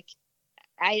AM, like,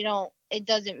 it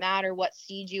doesn't matter what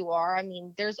seed you are. I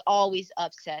mean, there's always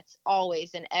upsets,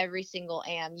 always, in every single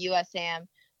AM, US AM,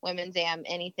 women's AM,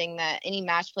 any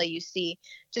match play you see,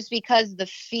 just because the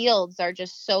fields are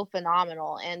just so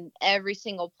phenomenal, and every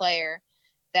single player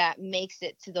that makes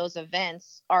it to those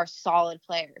events are solid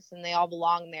players, and they all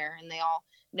belong there, and they all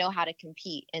know how to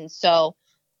compete. And so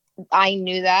I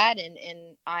knew that,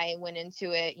 and I went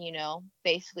into it, you know,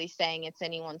 basically saying it's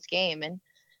anyone's game, and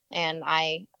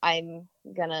I'm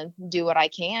gonna do what I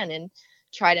can and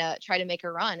try to make a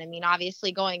run. I mean,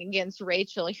 obviously going against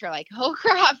Rachel, you're like, oh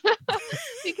crap,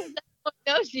 because I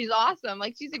know she's awesome.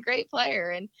 Like, she's a great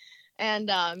player and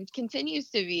continues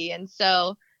to be. And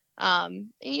so,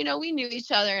 you know, we knew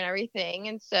each other and everything.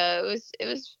 And so it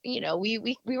was, you know,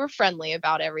 we were friendly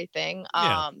about everything.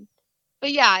 Yeah.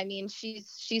 But yeah, I mean,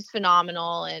 she's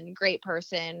phenomenal and great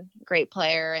person, great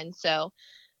player. And so,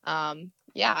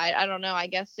 yeah, I don't know. I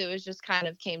guess it was just kind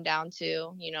of came down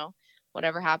to, you know,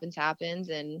 whatever happens,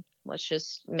 and let's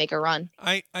just make a run.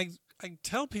 I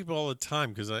tell people all the time,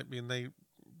 because I mean,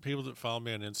 people that follow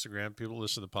me on Instagram, people that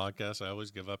listen to the podcast, I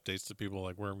always give updates to people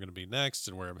like where I'm going to be next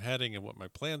and where I'm heading and what my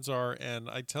plans are. And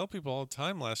I tell people all the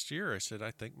time, last year, I said,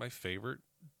 I think my favorite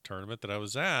tournament that I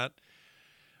was at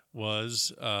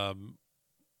was,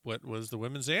 what was the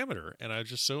women's amateur, and I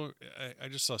just saw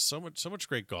so much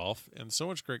great golf and so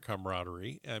much great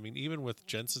camaraderie. I mean, even with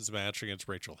Jensen's match against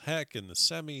Rachel Heck in the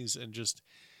semis, and just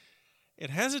it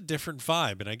has a different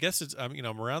vibe, and I guess it's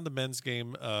I'm around the men's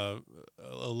game a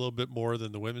little bit more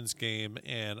than the women's game,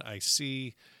 and I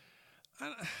see.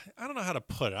 I don't know how to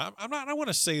put it. I'm not. I don't want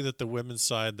to say that the women's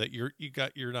side that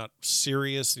you're not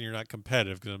serious and you're not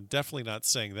competitive, because I'm definitely not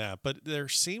saying that. But there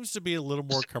seems to be a little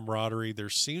more camaraderie. There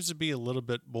seems to be a little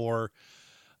bit more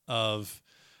of,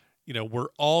 we're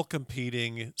all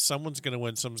competing. Someone's going to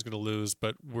win, someone's going to lose,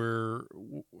 but we're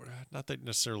not that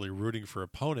necessarily rooting for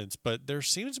opponents. But there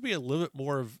seems to be a little bit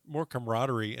more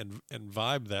camaraderie and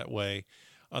vibe that way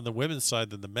on the women's side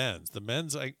than the men's. The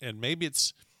men's, and maybe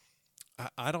it's.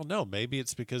 I don't know. Maybe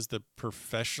it's because the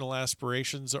professional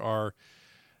aspirations are,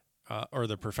 or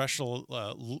the professional,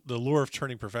 the lure of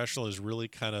turning professional is really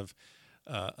kind of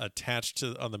attached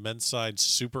to on the men's side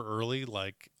super early.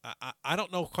 Like I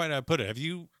don't know quite how to put it. Have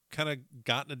you kind of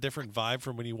gotten a different vibe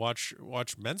from when you watch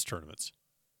men's tournaments?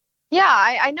 Yeah,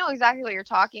 I know exactly what you're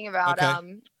talking about.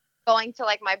 Okay. Going to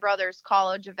like my brother's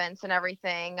college events and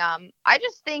everything. I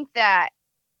just think that,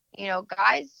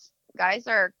 guys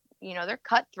are, they're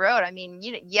cutthroat. I mean,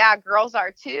 yeah, girls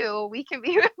are too. We can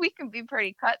be we can be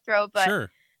pretty cutthroat, but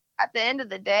Sure. at the end of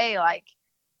the day, like,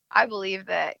 I believe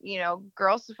that,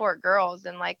 girls support girls,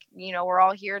 and like, we're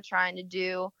all here trying to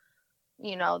do,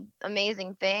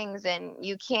 amazing things, and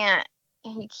you can't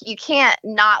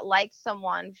not like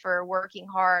someone for working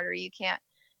hard, or you can't,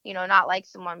 not like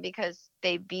someone because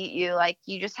they beat you. Like,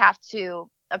 you just have to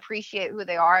appreciate who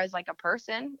they are as like a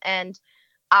person, and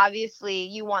obviously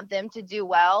you want them to do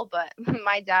well, but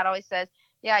my dad always says,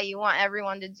 yeah, you want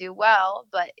everyone to do well,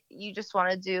 but you just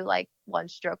want to do like one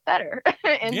stroke better.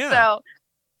 And Yeah. so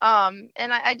and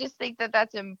I just think that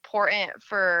that's important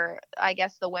for, I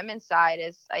guess, the women's side.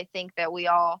 Is I think that we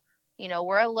all,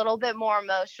 we're a little bit more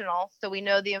emotional, so we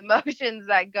know the emotions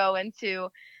that go into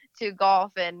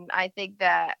golf, and I think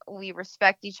that we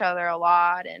respect each other a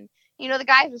lot, and the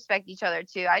guys respect each other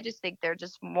too. I just think they're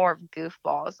just more of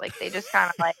goofballs. Like, they just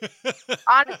kind of like,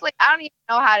 honestly, I don't even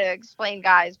know how to explain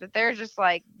guys, but they're just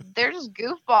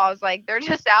goofballs. Like, they're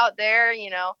just out there,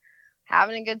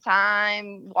 having a good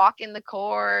time, walking the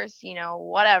course,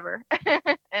 whatever.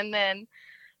 And then,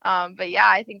 but yeah,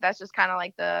 I think that's just kind of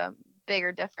like the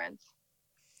bigger difference.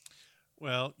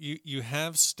 Well, you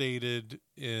have stated,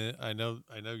 I know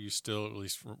you still, at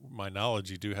least from my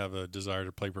knowledge, you do have a desire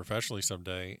to play professionally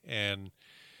someday, and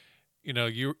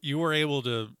you were able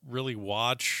to really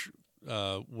watch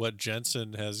what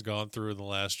Jensen has gone through in the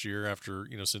last year after,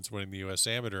 since winning the U.S.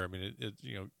 Amateur. I mean,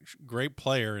 great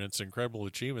player, and it's an incredible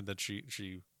achievement that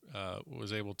she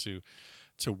was able to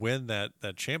win that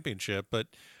championship. But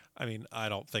I mean, I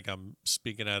don't think I'm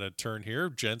speaking out of turn here.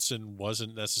 Jensen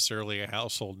wasn't necessarily a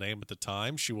household name at the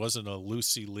time. She wasn't a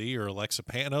Lucy Lee or Alexa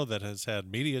Pano that has had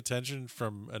media attention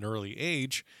from an early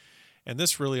age. And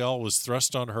this really all was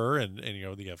thrust on her. And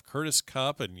you have Curtis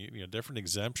Cup and different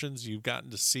exemptions. You've gotten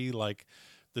to see like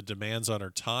the demands on her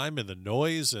time and the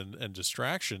noise and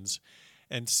distractions,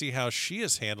 and see how she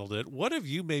has handled it. What have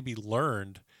you maybe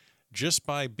learned just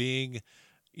by being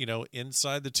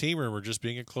inside the team room, or just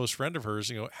being a close friend of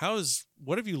hers?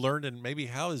 What have you learned, and maybe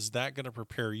how is that going to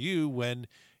prepare you when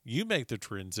you make the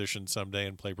transition someday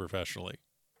and play professionally?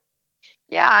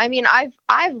 Yeah, I mean,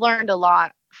 I've learned a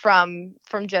lot from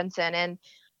Jensen, and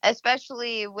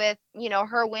especially with,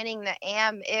 her winning the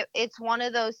it's one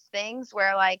of those things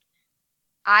where, like,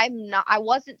 I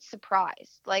wasn't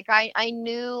surprised. Like, I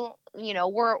knew,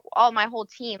 we're all, my whole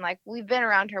team, like, we've been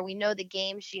around her. We know the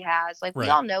games she has. Like, we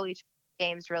Right. all know each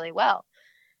games really well.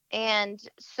 And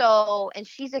so, and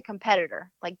she's a competitor.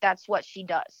 Like, that's what she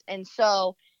does. And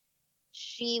so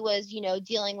she was,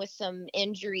 dealing with some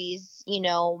injuries,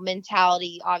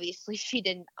 mentality. Obviously, she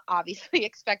didn't obviously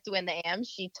expect to win the AM.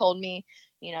 She told me,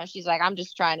 she's like, I'm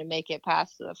just trying to make it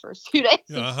past the first 2 days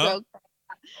of Uh-huh. stroke.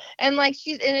 And like,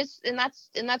 and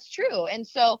that's true. And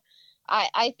so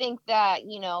I think that,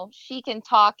 she can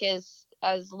talk as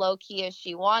low key as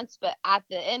she wants, but at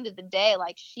the end of the day,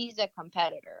 like, she's a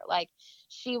competitor. Like,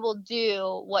 she will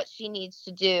do what she needs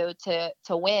to do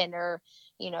to win, or,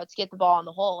 to get the ball in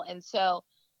the hole. And so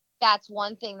that's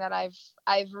one thing that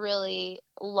I've really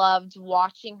loved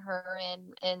watching her,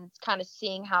 and kind of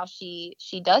seeing how she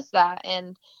does that.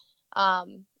 And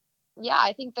yeah,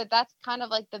 I think that that's kind of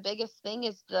like the biggest thing,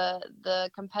 is the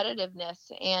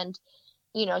competitiveness. And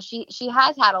she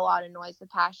has had a lot of noise the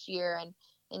past year,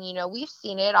 and we've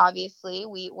seen it. Obviously,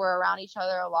 we're around each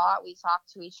other a lot. We talk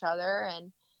to each other,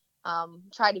 and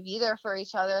try to be there for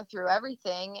each other through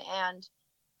everything. And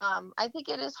I think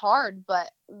it is hard, but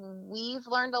we've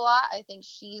learned a lot. I think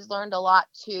she's learned a lot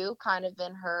too, kind of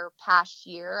in her past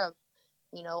year of,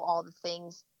 all the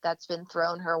things that's been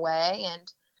thrown her way.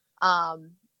 And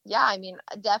yeah, I mean,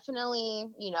 definitely,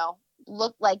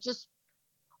 look like just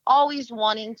always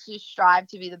wanting to strive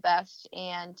to be the best,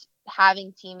 and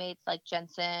having teammates like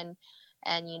Jensen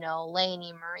and,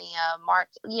 Lainey, Maria, Mark,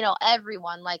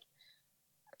 everyone, like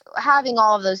having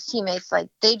all of those teammates, like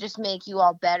they just make you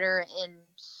all better in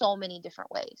so many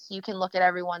different ways. You can look at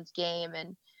everyone's game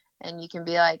and you can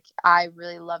be like, I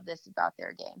really love this about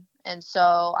their game. And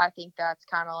so I think that's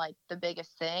kind of like the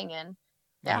biggest thing. And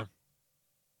yeah.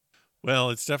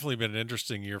 Well, it's definitely been an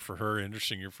interesting year for her,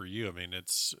 interesting year for you. I mean,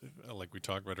 it's like we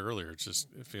talked about earlier.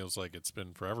 It feels like it's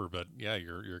been forever. But yeah,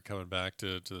 you're coming back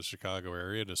to the Chicago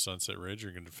area, to Sunset Ridge.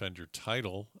 You're going to defend your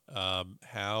title.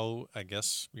 How, I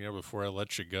guess, before I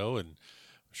let you go, and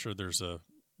I'm sure there's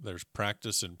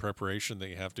practice and preparation that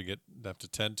you have to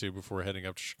tend to before heading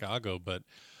up to Chicago. But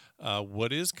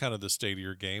what is kind of the state of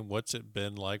your game? What's it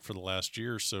been like for the last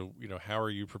year? So, how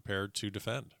are you prepared to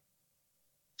defend?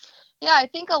 Yeah, I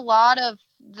think a lot of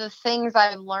the things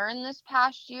I've learned this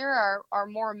past year are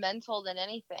more mental than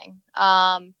anything.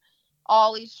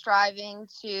 Always striving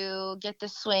to get the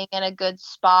swing in a good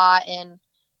spot and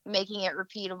making it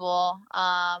repeatable.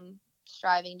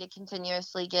 Striving to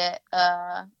continuously get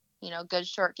good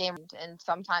short game, and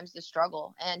sometimes the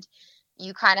struggle. And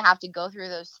you kind of have to go through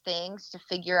those things to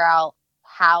figure out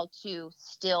how to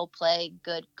still play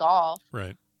good golf.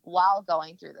 Right. While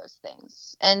going through those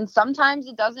things. And sometimes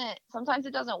it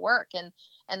doesn't work. And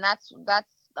that's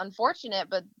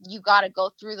unfortunate, but you got to go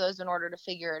through those in order to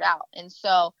figure it out. And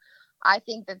so I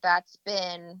think that that's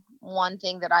been one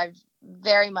thing that I've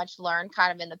very much learned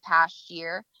kind of in the past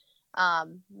year,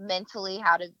 mentally,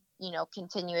 how to,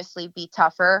 continuously be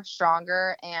tougher,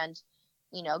 stronger, and,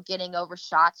 getting over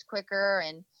shots quicker,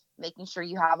 and making sure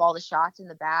you have all the shots in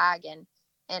the bag, and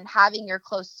having your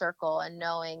close circle, and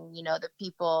knowing, the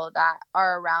people that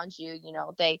are around you,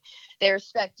 they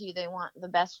respect you, they want the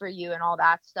best for you and all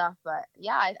that stuff. But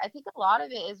yeah, I think a lot of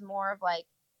it is more of like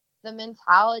the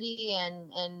mentality,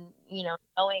 and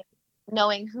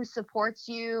knowing who supports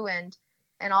you, and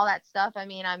all that stuff. I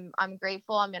mean, I'm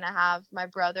grateful. I'm going to have my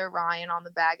brother Ryan on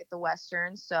the bag at the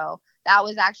Western. So that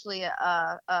was actually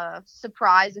a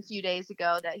surprise a few days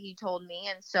ago that he told me.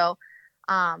 And so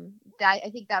that I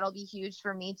think that'll be huge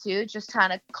for me too, just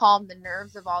kind of calm the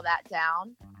nerves of all that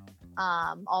down,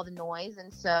 all the noise.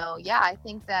 And so, yeah, I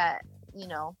think that,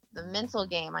 the mental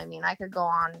game, I mean, I could go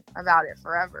on about it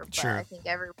forever, but sure. I think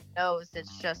everyone knows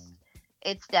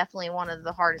it's definitely one of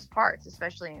the hardest parts,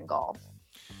 especially in golf.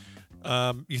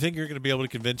 You think you're going to be able to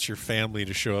convince your family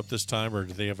to show up this time, or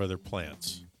do they have other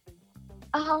plans?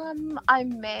 I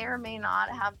may or may not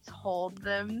have told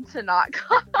them to not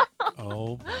come.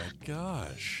 Oh my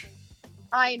gosh.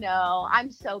 I know.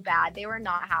 I'm so bad. They were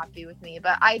not happy with me,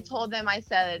 but I told them, I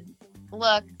said,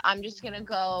 look, I'm just going to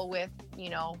go with,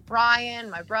 Ryan,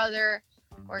 my brother.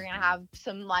 We're going to have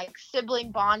some like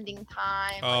sibling bonding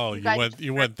time. Oh, like,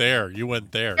 you went there. You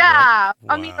went there. Yeah. Right?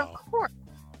 Wow. I mean, of course.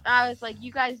 I was like,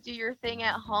 you guys do your thing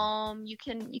at home. You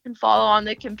can follow on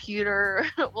the computer.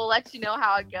 We'll let you know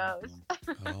how it goes.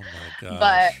 Oh my gosh.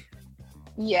 But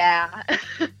yeah,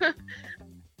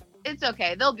 it's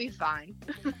okay. They'll be fine.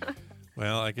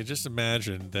 Well, I can just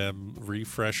imagine them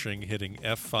refreshing, hitting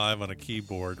F5 on a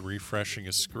keyboard, refreshing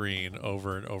a screen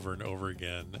over and over and over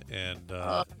again. And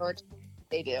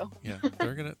they do. Yeah,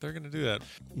 they're gonna do that.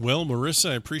 Well,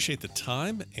 Marissa, I appreciate the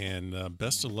time, and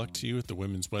best of luck to you at the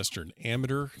Women's Western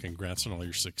Amateur. Congrats on all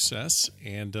your success.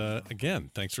 And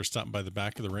again, thanks for stopping by the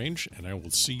back of the range, and I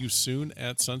will see you soon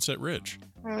at Sunset Ridge.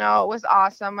 No, it was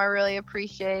awesome. I really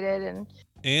appreciate it.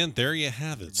 And there you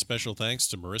have it. Special thanks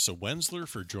to Marissa Wenzler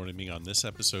for joining me on this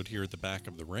episode here at the back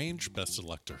of the range. Best of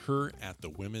luck to her at the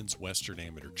Women's Western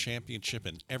Amateur Championship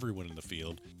and everyone in the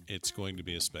field. It's going to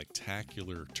be a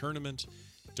spectacular tournament.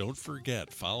 Don't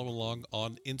forget, follow along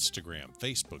on Instagram,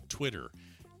 Facebook, Twitter.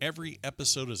 Every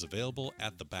episode is available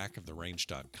at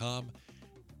thebackoftherange.com.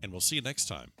 And we'll see you next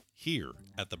time here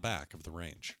at the back of the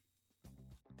range.